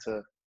fire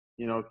to,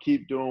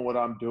 keep doing what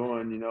I'm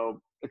doing,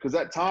 because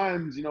at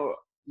times,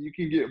 you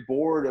can get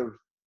bored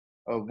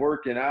of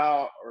working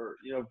out, or,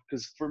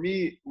 because for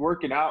me,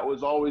 working out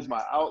was always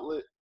my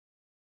outlet,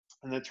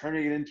 and then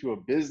turning it into a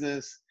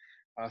business,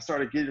 I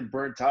started getting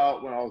burnt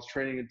out when I was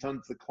training a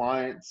tons of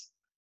clients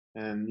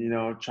and,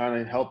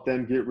 trying to help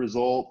them get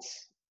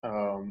results.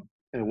 It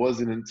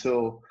wasn't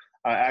until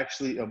I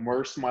actually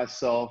immersed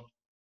myself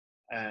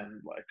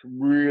and like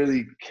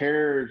really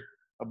cared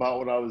about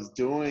what I was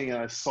doing, and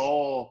I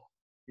saw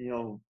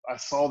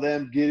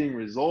them getting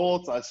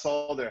results. I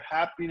saw their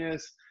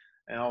happiness,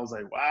 and I was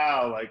like,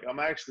 wow, like I'm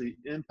actually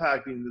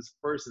impacting this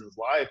person's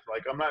life.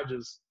 Like I'm not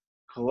just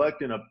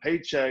collecting a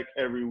paycheck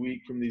every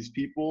week from these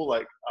people.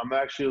 Like I'm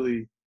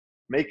actually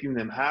making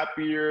them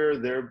happier.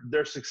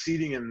 They're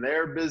succeeding in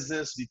their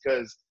business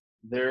because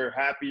they're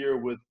happier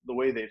with the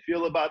way they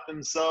feel about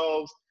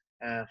themselves.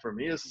 And for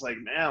me, it's just like,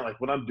 man,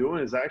 like what I'm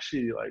doing is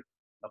actually like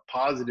a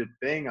positive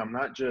thing. I'm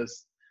not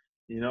just,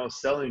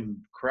 selling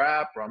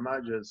crap, or I'm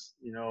not just,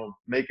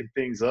 making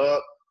things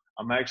up.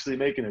 I'm actually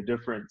making a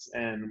difference.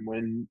 And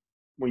when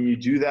you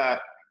do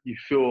that, you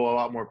feel a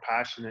lot more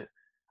passionate.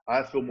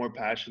 I feel more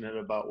passionate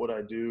about what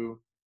I do,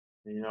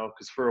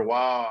 because for a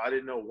while I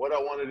didn't know what I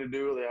wanted to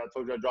do. Like I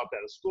told you, I dropped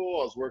out of school.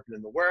 I was working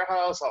in the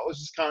warehouse. I was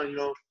just kind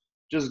of,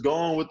 just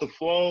going with the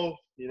flow.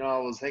 I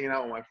was hanging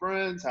out with my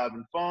friends,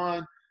 having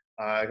fun.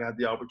 I got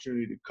the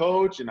opportunity to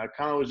coach, and I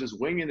kind of was just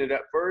winging it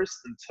at first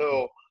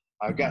until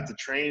I got to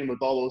train with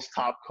all those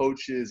top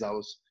coaches. I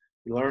was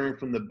learning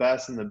from the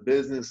best in the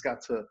business,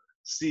 got to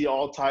see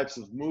all types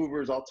of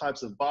movers, all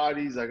types of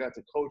bodies. I got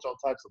to coach all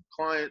types of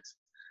clients.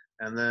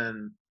 And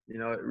then,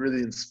 it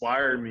really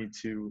inspired me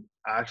to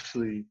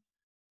actually,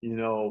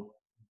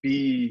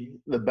 be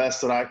the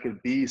best that I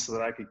could be, so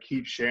that I could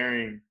keep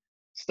sharing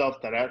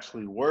stuff that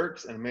actually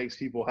works and makes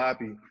people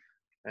happy.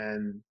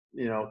 And,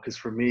 because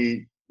for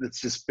me, it's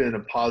just been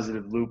a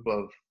positive loop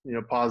of,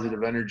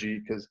 positive energy.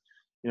 Because,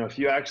 if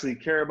you actually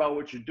care about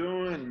what you're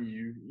doing and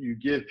you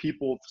give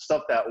people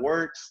stuff that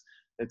works,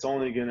 it's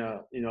only going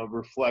to,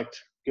 reflect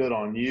good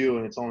on you,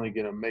 and it's only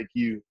going to make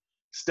you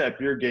step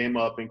your game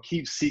up and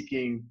keep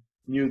seeking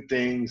new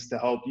things to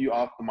help you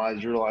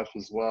optimize your life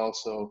as well.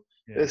 So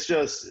yeah. It's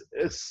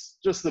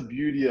just the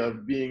beauty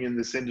of being in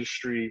this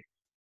industry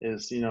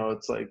is,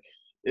 it's like,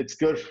 it's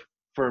good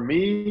for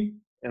me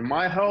and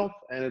my health,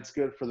 and it's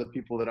good for the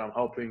people that I'm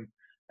helping.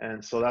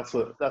 And so that's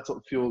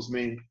what fuels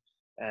me.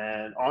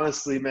 And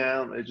honestly,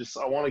 man,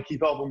 I want to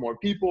keep helping more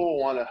people.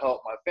 I want to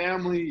help my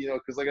family,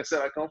 because like I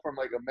said, I come from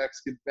like a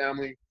Mexican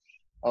family.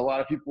 A lot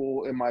of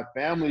people in my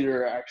family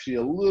are actually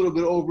a little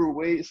bit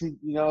overweight.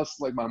 It's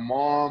like my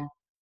mom,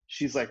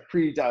 she's like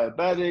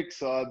pre-diabetic.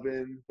 So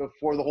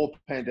before the whole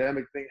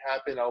pandemic thing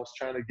happened, I was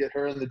trying to get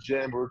her in the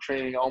gym. We're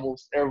training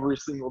almost every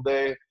single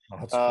day.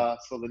 Cool.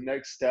 So the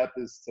next step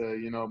is to,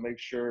 make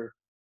sure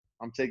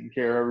I'm taking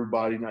care of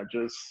everybody, not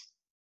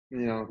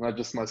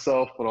just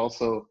myself, but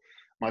also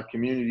my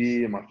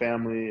community and my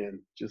family, and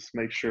just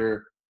make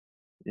sure,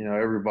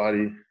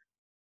 everybody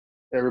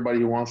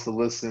who wants to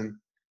listen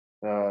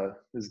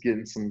is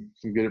getting some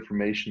good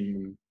information,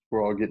 and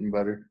we're all getting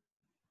better.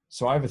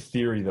 So I have a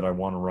theory that I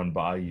want to run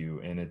by you,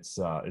 and it's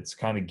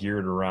kind of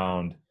geared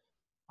around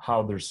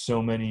how there's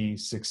so many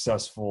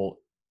successful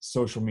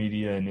social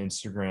media and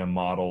Instagram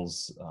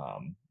models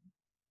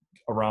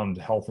around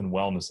health and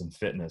wellness and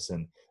fitness.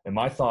 And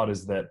my thought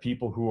is that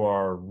people who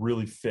are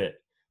really fit,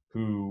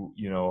 who,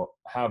 you know,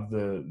 have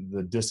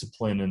the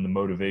discipline and the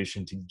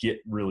motivation to get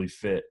really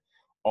fit,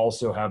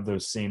 also have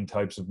those same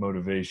types of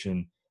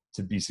motivation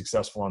to be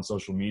successful on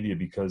social media,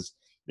 because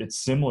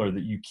it's similar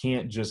that you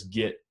can't just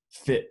get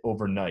fit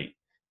overnight,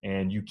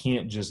 and you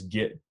can't just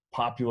get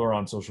popular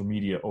on social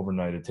media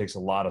overnight. It takes a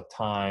lot of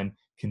time,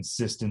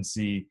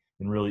 consistency,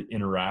 and really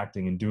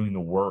interacting and doing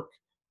the work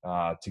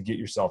to get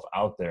yourself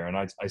out there. And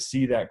I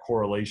see that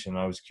correlation.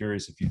 I was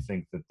curious if you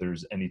think that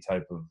there's any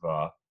type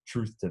of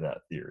truth to that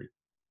theory.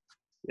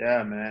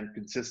 Yeah, man,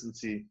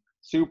 consistency,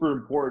 super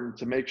important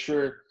to make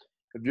sure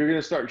if you're going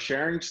to start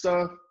sharing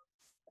stuff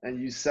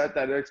and you set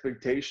that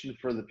expectation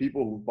for the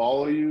people who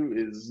follow you,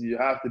 is you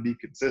have to be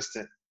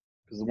consistent.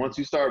 Because once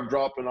you start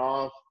dropping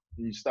off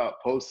and you stop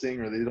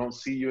posting, or they don't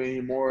see you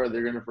anymore,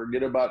 they're going to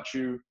forget about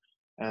you,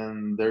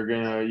 and they're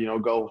going to, you know,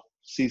 go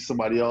see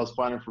somebody else,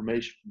 find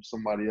information from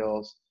somebody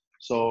else.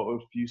 So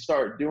if you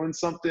start doing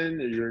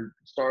something, and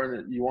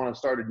you want to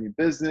start a new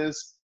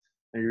business,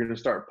 and you're going to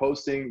start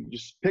posting,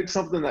 just pick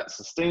something that's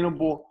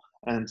sustainable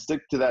and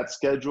stick to that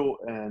schedule.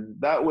 And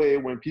that way,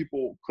 when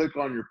people click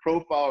on your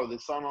profile or they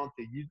sign on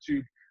to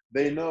YouTube,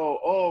 they know,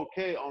 oh,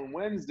 okay, on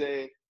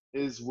Wednesday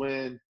is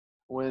when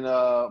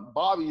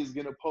Bobby is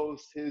going to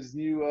post his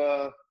new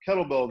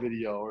kettlebell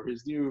video, or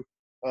his new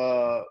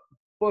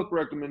book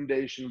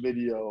recommendation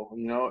video.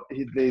 You know,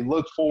 they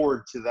look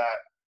forward to that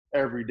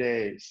every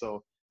day.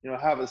 So, you know,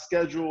 have a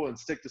schedule and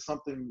stick to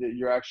something that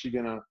you're actually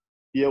going to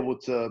be able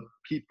to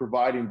keep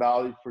providing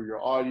value for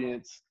your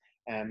audience,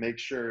 and make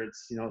sure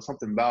it's, you know,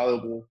 something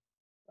valuable,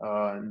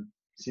 and,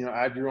 you know,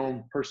 add your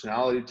own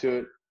personality to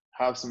it,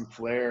 have some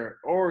flair.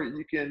 Or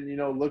you can, you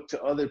know, look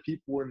to other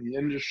people in the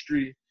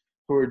industry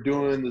who are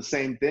doing the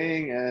same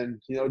thing,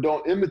 and, you know,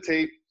 don't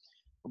imitate,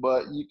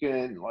 but you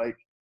can like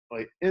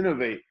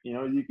innovate. You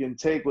know, you can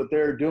take what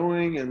they're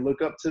doing and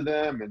look up to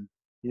them, and,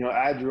 you know,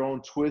 add your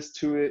own twist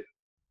to it,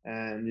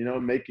 and, you know,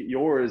 make it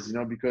yours, you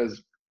know.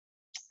 Because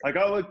like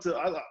I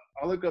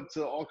look up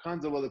to all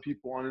kinds of other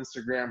people on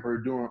Instagram who are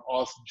doing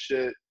awesome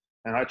shit,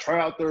 and I try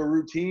out their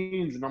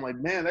routines, and I'm like,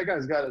 man, that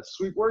guy's got a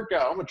sweet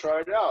workout, I'm gonna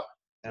try it out.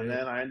 And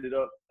then I ended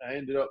up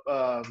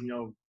you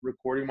know,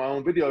 recording my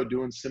own video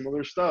doing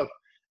similar stuff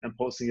and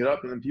posting it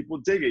up, and then people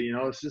dig it. You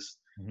know, it's just,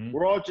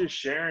 we're all just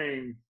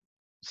sharing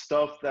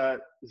stuff that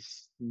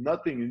is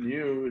nothing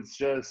new. It's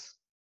just,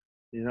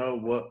 you know,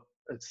 what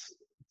it's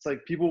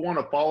like people want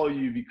to follow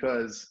you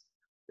because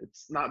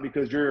it's not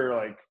because you're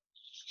like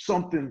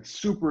something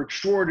super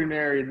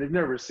extraordinary and they've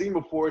never seen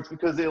before. It's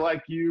because they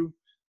like you,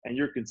 and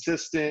you're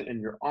consistent, and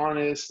you're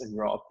honest, and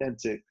you're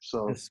authentic.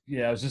 So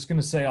yeah, I was just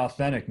gonna say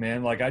authentic,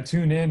 man. Like, I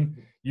tune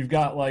in, you've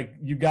got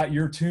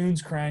your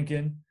tunes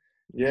cranking,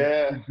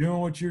 yeah, you're doing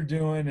what you're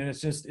doing, and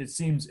it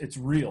seems it's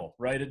real,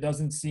 right? It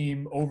doesn't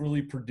seem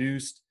overly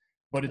produced,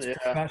 but it's yeah,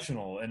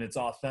 professional and it's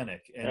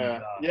authentic.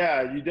 And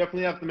yeah. You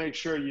definitely have to make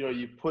sure, you know,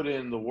 you put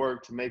in the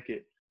work to make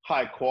it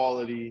high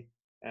quality.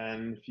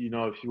 And if, you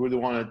know, if you really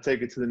want to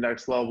take it to the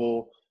next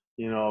level,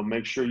 you know,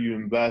 make sure you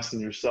invest in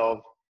yourself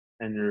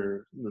and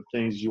the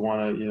things you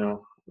want to, you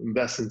know,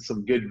 invest in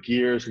some good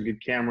gear, some good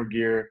camera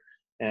gear,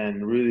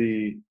 and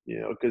really,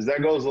 you know, because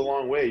that goes a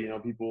long way. You know,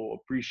 people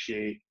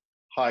appreciate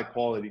high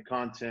quality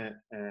content,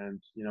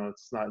 and, you know,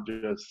 it's not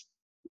just,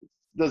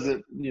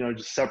 doesn't, you know,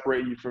 just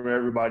separate you from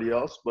everybody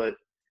else, but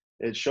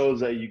it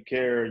shows that you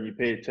care and you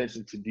pay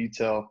attention to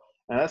detail.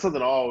 And that's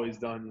something I've always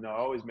done. You know, I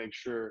always make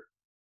sure,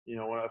 you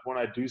know, when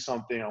I do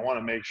something, I want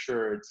to make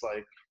sure it's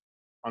like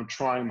I'm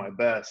trying my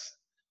best.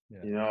 yeah.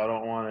 You know, I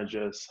don't want to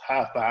just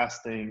half-ass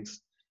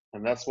things.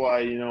 And that's why,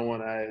 you know,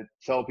 when I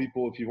tell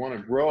people, if you want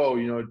to grow,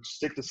 you know,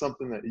 stick to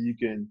something that you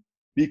can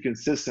be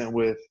consistent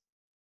with,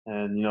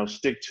 and, you know,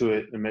 stick to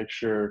it, and make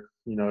sure,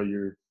 you know,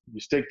 you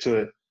stick to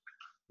it.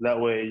 That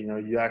way, you know,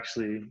 you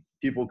actually,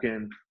 people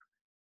can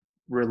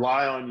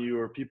rely on you,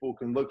 or people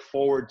can look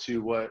forward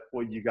to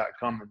what you got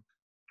coming.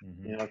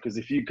 You know, because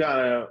if you kind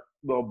of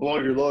blow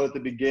your load at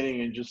the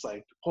beginning and just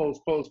like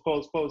post,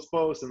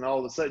 and all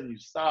of a sudden you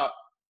stop,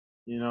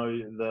 you know,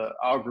 the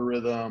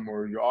algorithm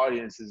or your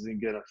audience isn't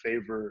going to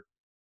favor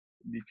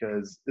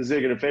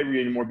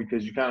you anymore,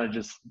 because you kind of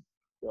just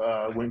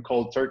went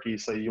cold turkey.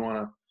 So you want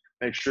to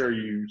make sure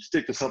you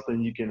stick to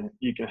something you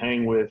can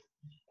hang with.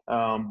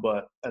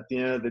 But at the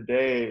end of the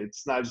day,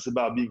 it's not just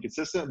about being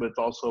consistent, but it's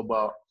also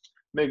about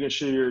making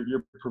sure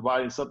you're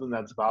providing something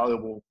that's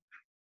valuable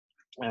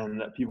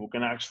and that people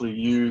can actually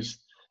use.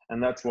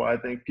 And that's why I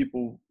think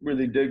people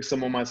really dig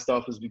some of my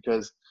stuff, is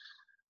because,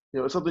 you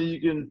know, it's something you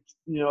can,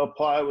 you know,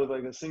 apply with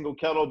like a single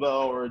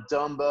kettlebell or a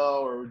dumbbell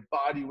or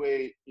body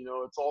weight. You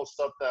know, it's all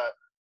stuff that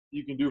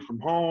you can do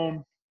from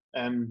home,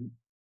 and,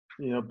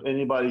 you know,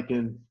 anybody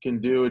can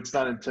do. It's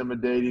not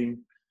intimidating.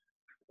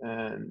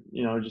 And,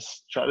 you know,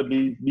 just try to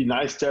be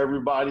nice to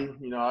everybody.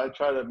 You know, I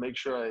try to make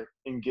sure I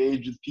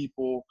engage with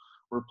people,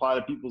 reply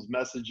to people's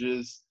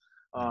messages,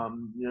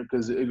 you know,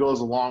 because it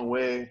goes a long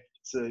way.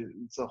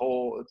 It's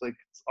like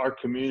it's our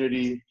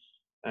community.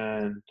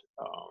 And,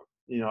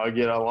 you know, I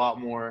get a lot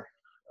more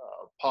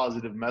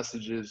positive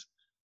messages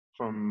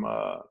from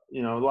a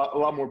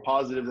lot more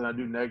positive than I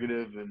do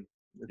negative, and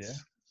Yeah.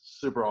 it's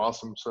super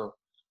awesome. So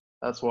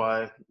that's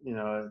why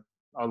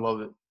I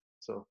love it.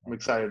 So I'm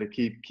excited to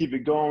keep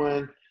it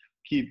going,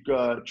 keep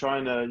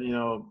trying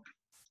to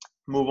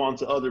move on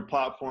to other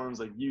platforms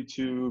like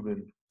YouTube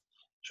and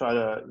try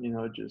to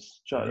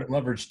just try Have you to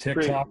leveraged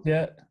create. TikTok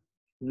yet?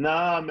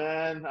 Nah,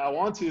 man, I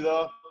want to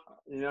though.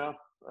 Yeah.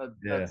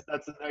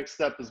 That's the next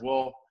step as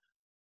well.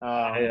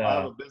 I I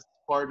have a business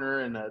partner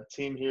and a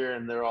team here,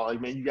 and they're all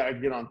like, "Man, you gotta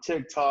get on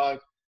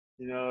TikTok.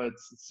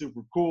 It's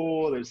super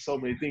cool. There's so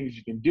many things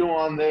you can do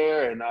on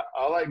there, and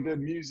I like good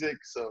music,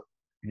 so."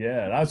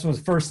 yeah, that's the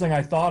first thing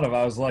I thought of.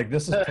 I was like,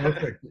 this is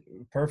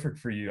perfect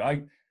for you.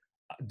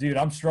 Dude,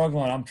 I'm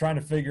struggling. I'm trying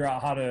to figure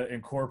out how to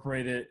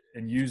incorporate it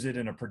and use it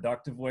in a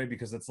productive way,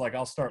 because it's like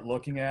I'll start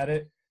looking at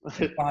it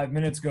and 5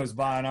 minutes goes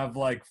by and I've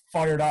like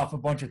fired off a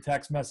bunch of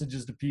text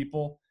messages to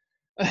people.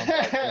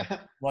 I'm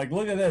like,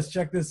 look at this,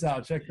 check this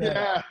out, check that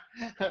out.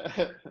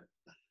 Yeah.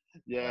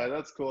 Yeah,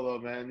 that's cool though,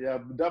 man. Yeah,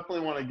 definitely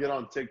want to get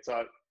on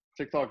TikTok.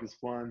 TikTok is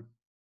fun.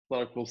 A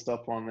lot of cool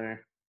stuff on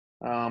there.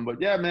 But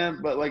yeah, man.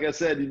 But like I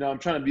said, I'm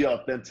trying to be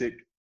authentic.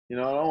 I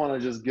don't want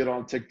to just get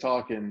on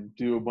TikTok and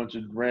do a bunch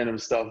of random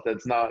stuff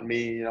that's not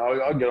me.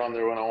 I'll get on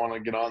there when I want to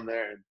get on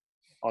there, and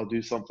I'll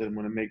do something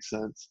when it makes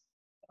sense.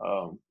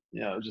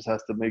 It just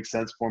has to make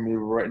sense for me.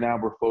 But right now,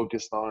 we're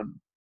focused on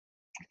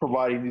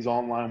providing these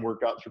online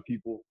workouts for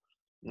people.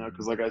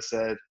 Because like I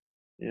said,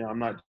 I'm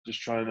not just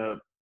trying to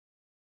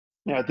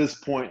at this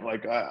point,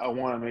 like I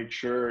want to make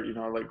sure,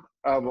 like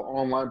I have an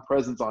online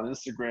presence on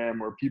Instagram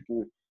where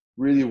people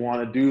really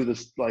want to do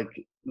this, like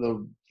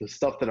the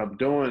stuff that I'm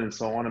doing. And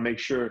so I want to make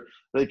sure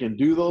they can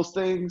do those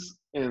things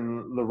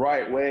in the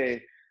right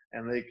way,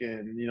 and they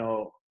can,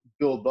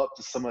 build up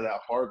to some of that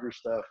harder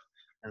stuff.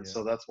 And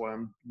so that's why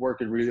I'm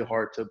working really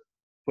hard to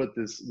put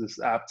this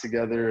app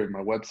together and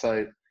my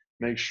website,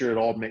 make sure it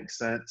all makes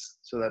sense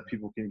so that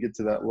people can get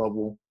to that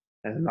level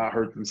and not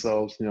hurt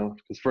themselves,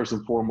 because first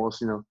and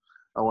foremost,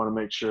 I want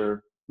to make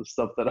sure the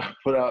stuff that I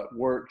put out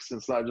works.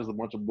 It's not just a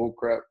bunch of bull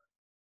crap.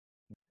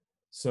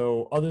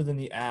 So other than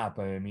the app,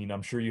 I mean,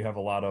 I'm sure you have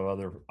a lot of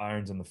other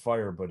irons in the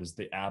fire, but is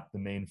the app the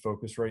main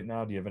focus right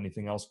now? Do you have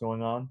anything else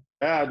going on?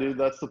 Yeah, dude,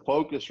 that's the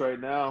focus right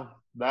now.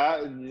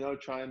 That and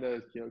trying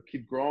to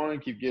keep growing,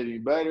 keep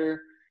getting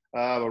better.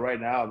 But right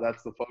now,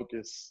 that's the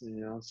focus.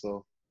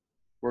 So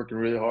working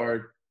really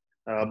hard.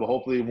 But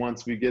hopefully,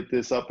 once we get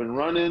this up and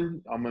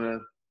running, I'm gonna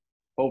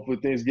hopefully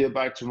things get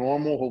back to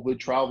normal. Hopefully,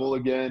 travel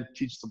again,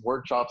 teach some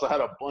workshops. I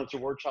had a bunch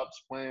of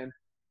workshops planned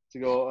to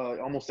go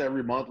almost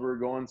every month. We were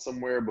going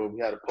somewhere, but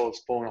we had to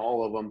postpone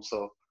all of them.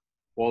 So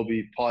we'll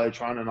be probably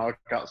trying to knock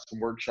out some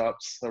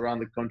workshops around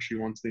the country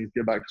once things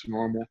get back to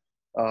normal.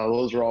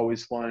 Those are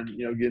always fun,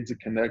 getting to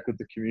connect with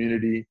the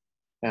community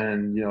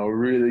and,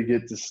 really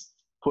get to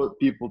put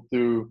people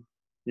through,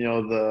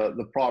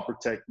 the proper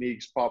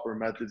techniques, proper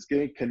methods,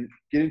 getting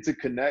to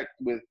connect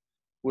with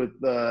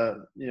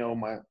the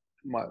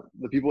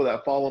people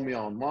that follow me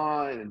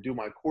online and do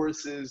my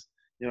courses,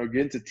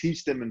 getting to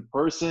teach them in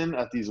person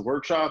at these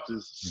workshops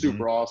is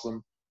super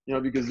awesome,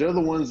 because they're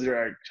the ones that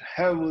are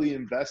heavily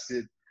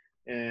invested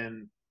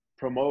in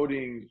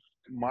promoting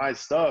my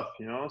stuff,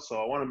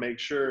 so I want to make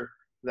sure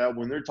that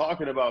when they're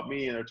talking about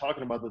me and they're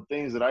talking about the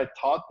things that I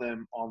taught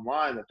them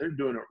online, that they're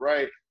doing it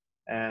right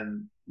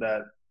and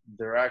that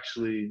they're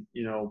actually,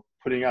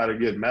 putting out a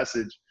good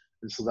message.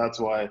 And so that's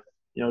why,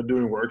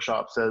 doing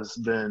workshops has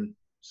been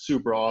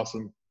super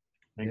awesome.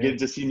 And getting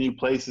to see new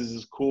places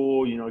is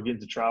cool. Getting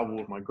to travel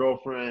with my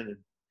girlfriend and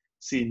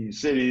see new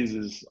cities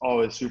is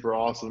always super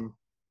awesome.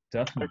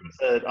 Definitely. Like I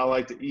said, I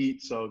like to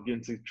eat, so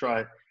getting to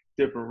try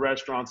different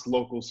restaurants,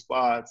 local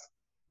spots,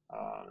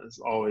 is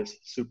always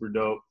super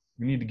dope.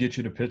 We need to get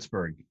you to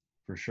Pittsburgh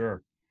for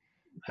sure.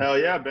 Hell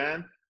yeah,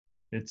 man.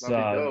 It's That'd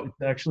be dope.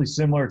 it's actually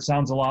similar. It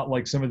sounds a lot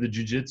like some of the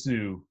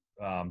jujitsu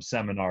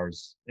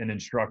seminars and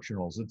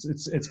instructionals.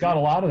 It's got a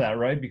lot of that,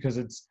 right? Because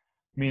it's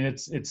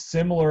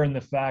similar in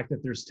the fact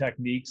that there's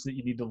techniques that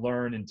you need to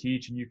learn and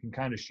teach, and you can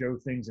kind of show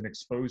things and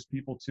expose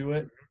people to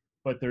it.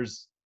 But there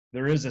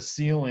is a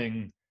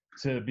ceiling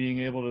to being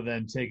able to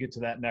then take it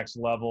to that next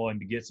level and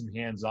to get some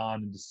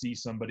hands-on and to see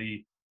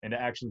somebody and to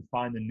actually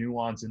find the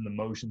nuance in the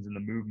motions and the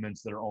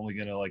movements that are only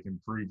going to like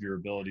improve your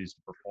abilities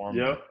to perform.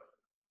 Yep,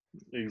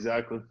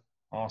 exactly.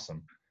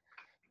 Awesome.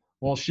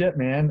 Well, shit,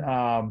 man.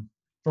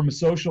 From a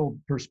social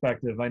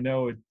perspective, I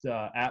know it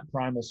at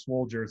Primal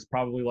Swoledier, it's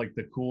probably like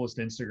the coolest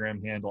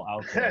Instagram handle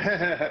out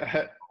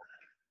there.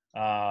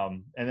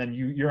 And then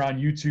you're on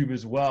YouTube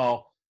as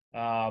well.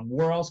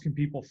 Where else can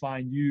people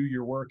find you,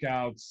 your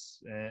workouts,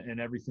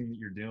 and everything that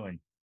you're doing?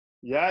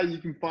 Yeah, you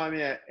can find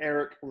me at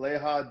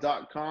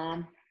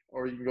ericleija.com,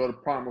 or you can go to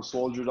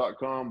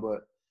primalsoldier.com. But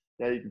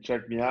yeah, you can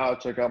check me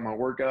out, check out my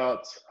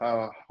workouts.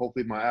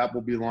 Hopefully my app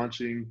will be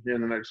launching here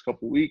in the next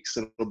couple of weeks.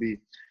 It'll be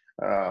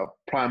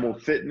Primal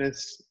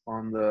Fitness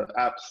on the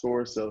App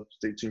Store, so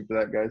stay tuned for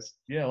that, guys.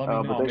 Yeah, let me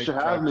know. But thanks for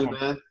having me,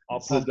 man.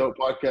 It's a dope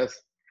podcast.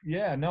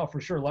 Yeah, no, for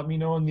sure. Let me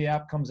know when the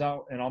app comes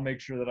out, and I'll make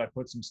sure that I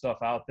put some stuff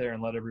out there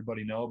and let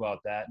everybody know about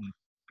that. And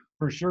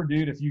For sure,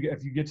 dude. If you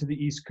get to the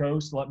East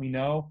Coast, let me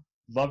know.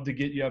 Love to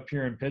get you up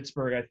here in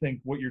Pittsburgh. I think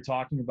what you're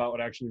talking about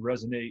would actually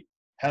resonate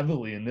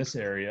heavily in this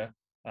area.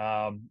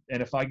 And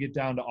if I get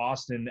down to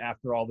Austin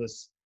after all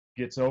this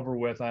gets over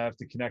with, I have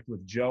to connect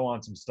with Joe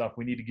on some stuff.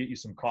 We need to get you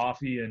some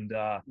coffee, and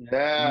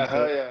Yeah,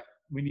 hell yeah.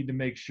 we need to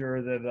make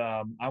sure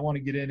that I want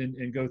to get in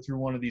and go through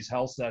one of these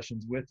health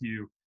sessions with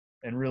you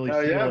and really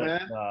Hell yeah, feel it.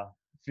 man.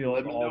 Feel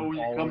it Let me know when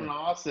you're all coming in. to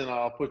Austin.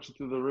 I'll put you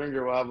through the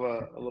ringer. We'll have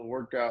a little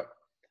workout.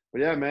 But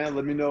yeah, man,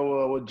 let me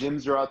know what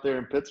gyms are out there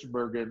in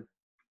Pittsburgh, and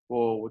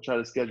we'll try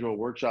to schedule a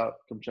workshop.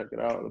 Come check it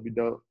out. It'll be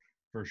dope.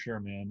 For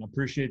sure, man.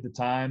 Appreciate the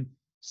time.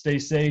 Stay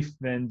safe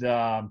and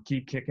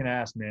keep kicking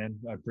ass, man.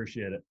 I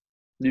appreciate it.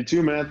 You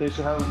too, man. Thanks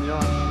for having me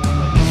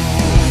on.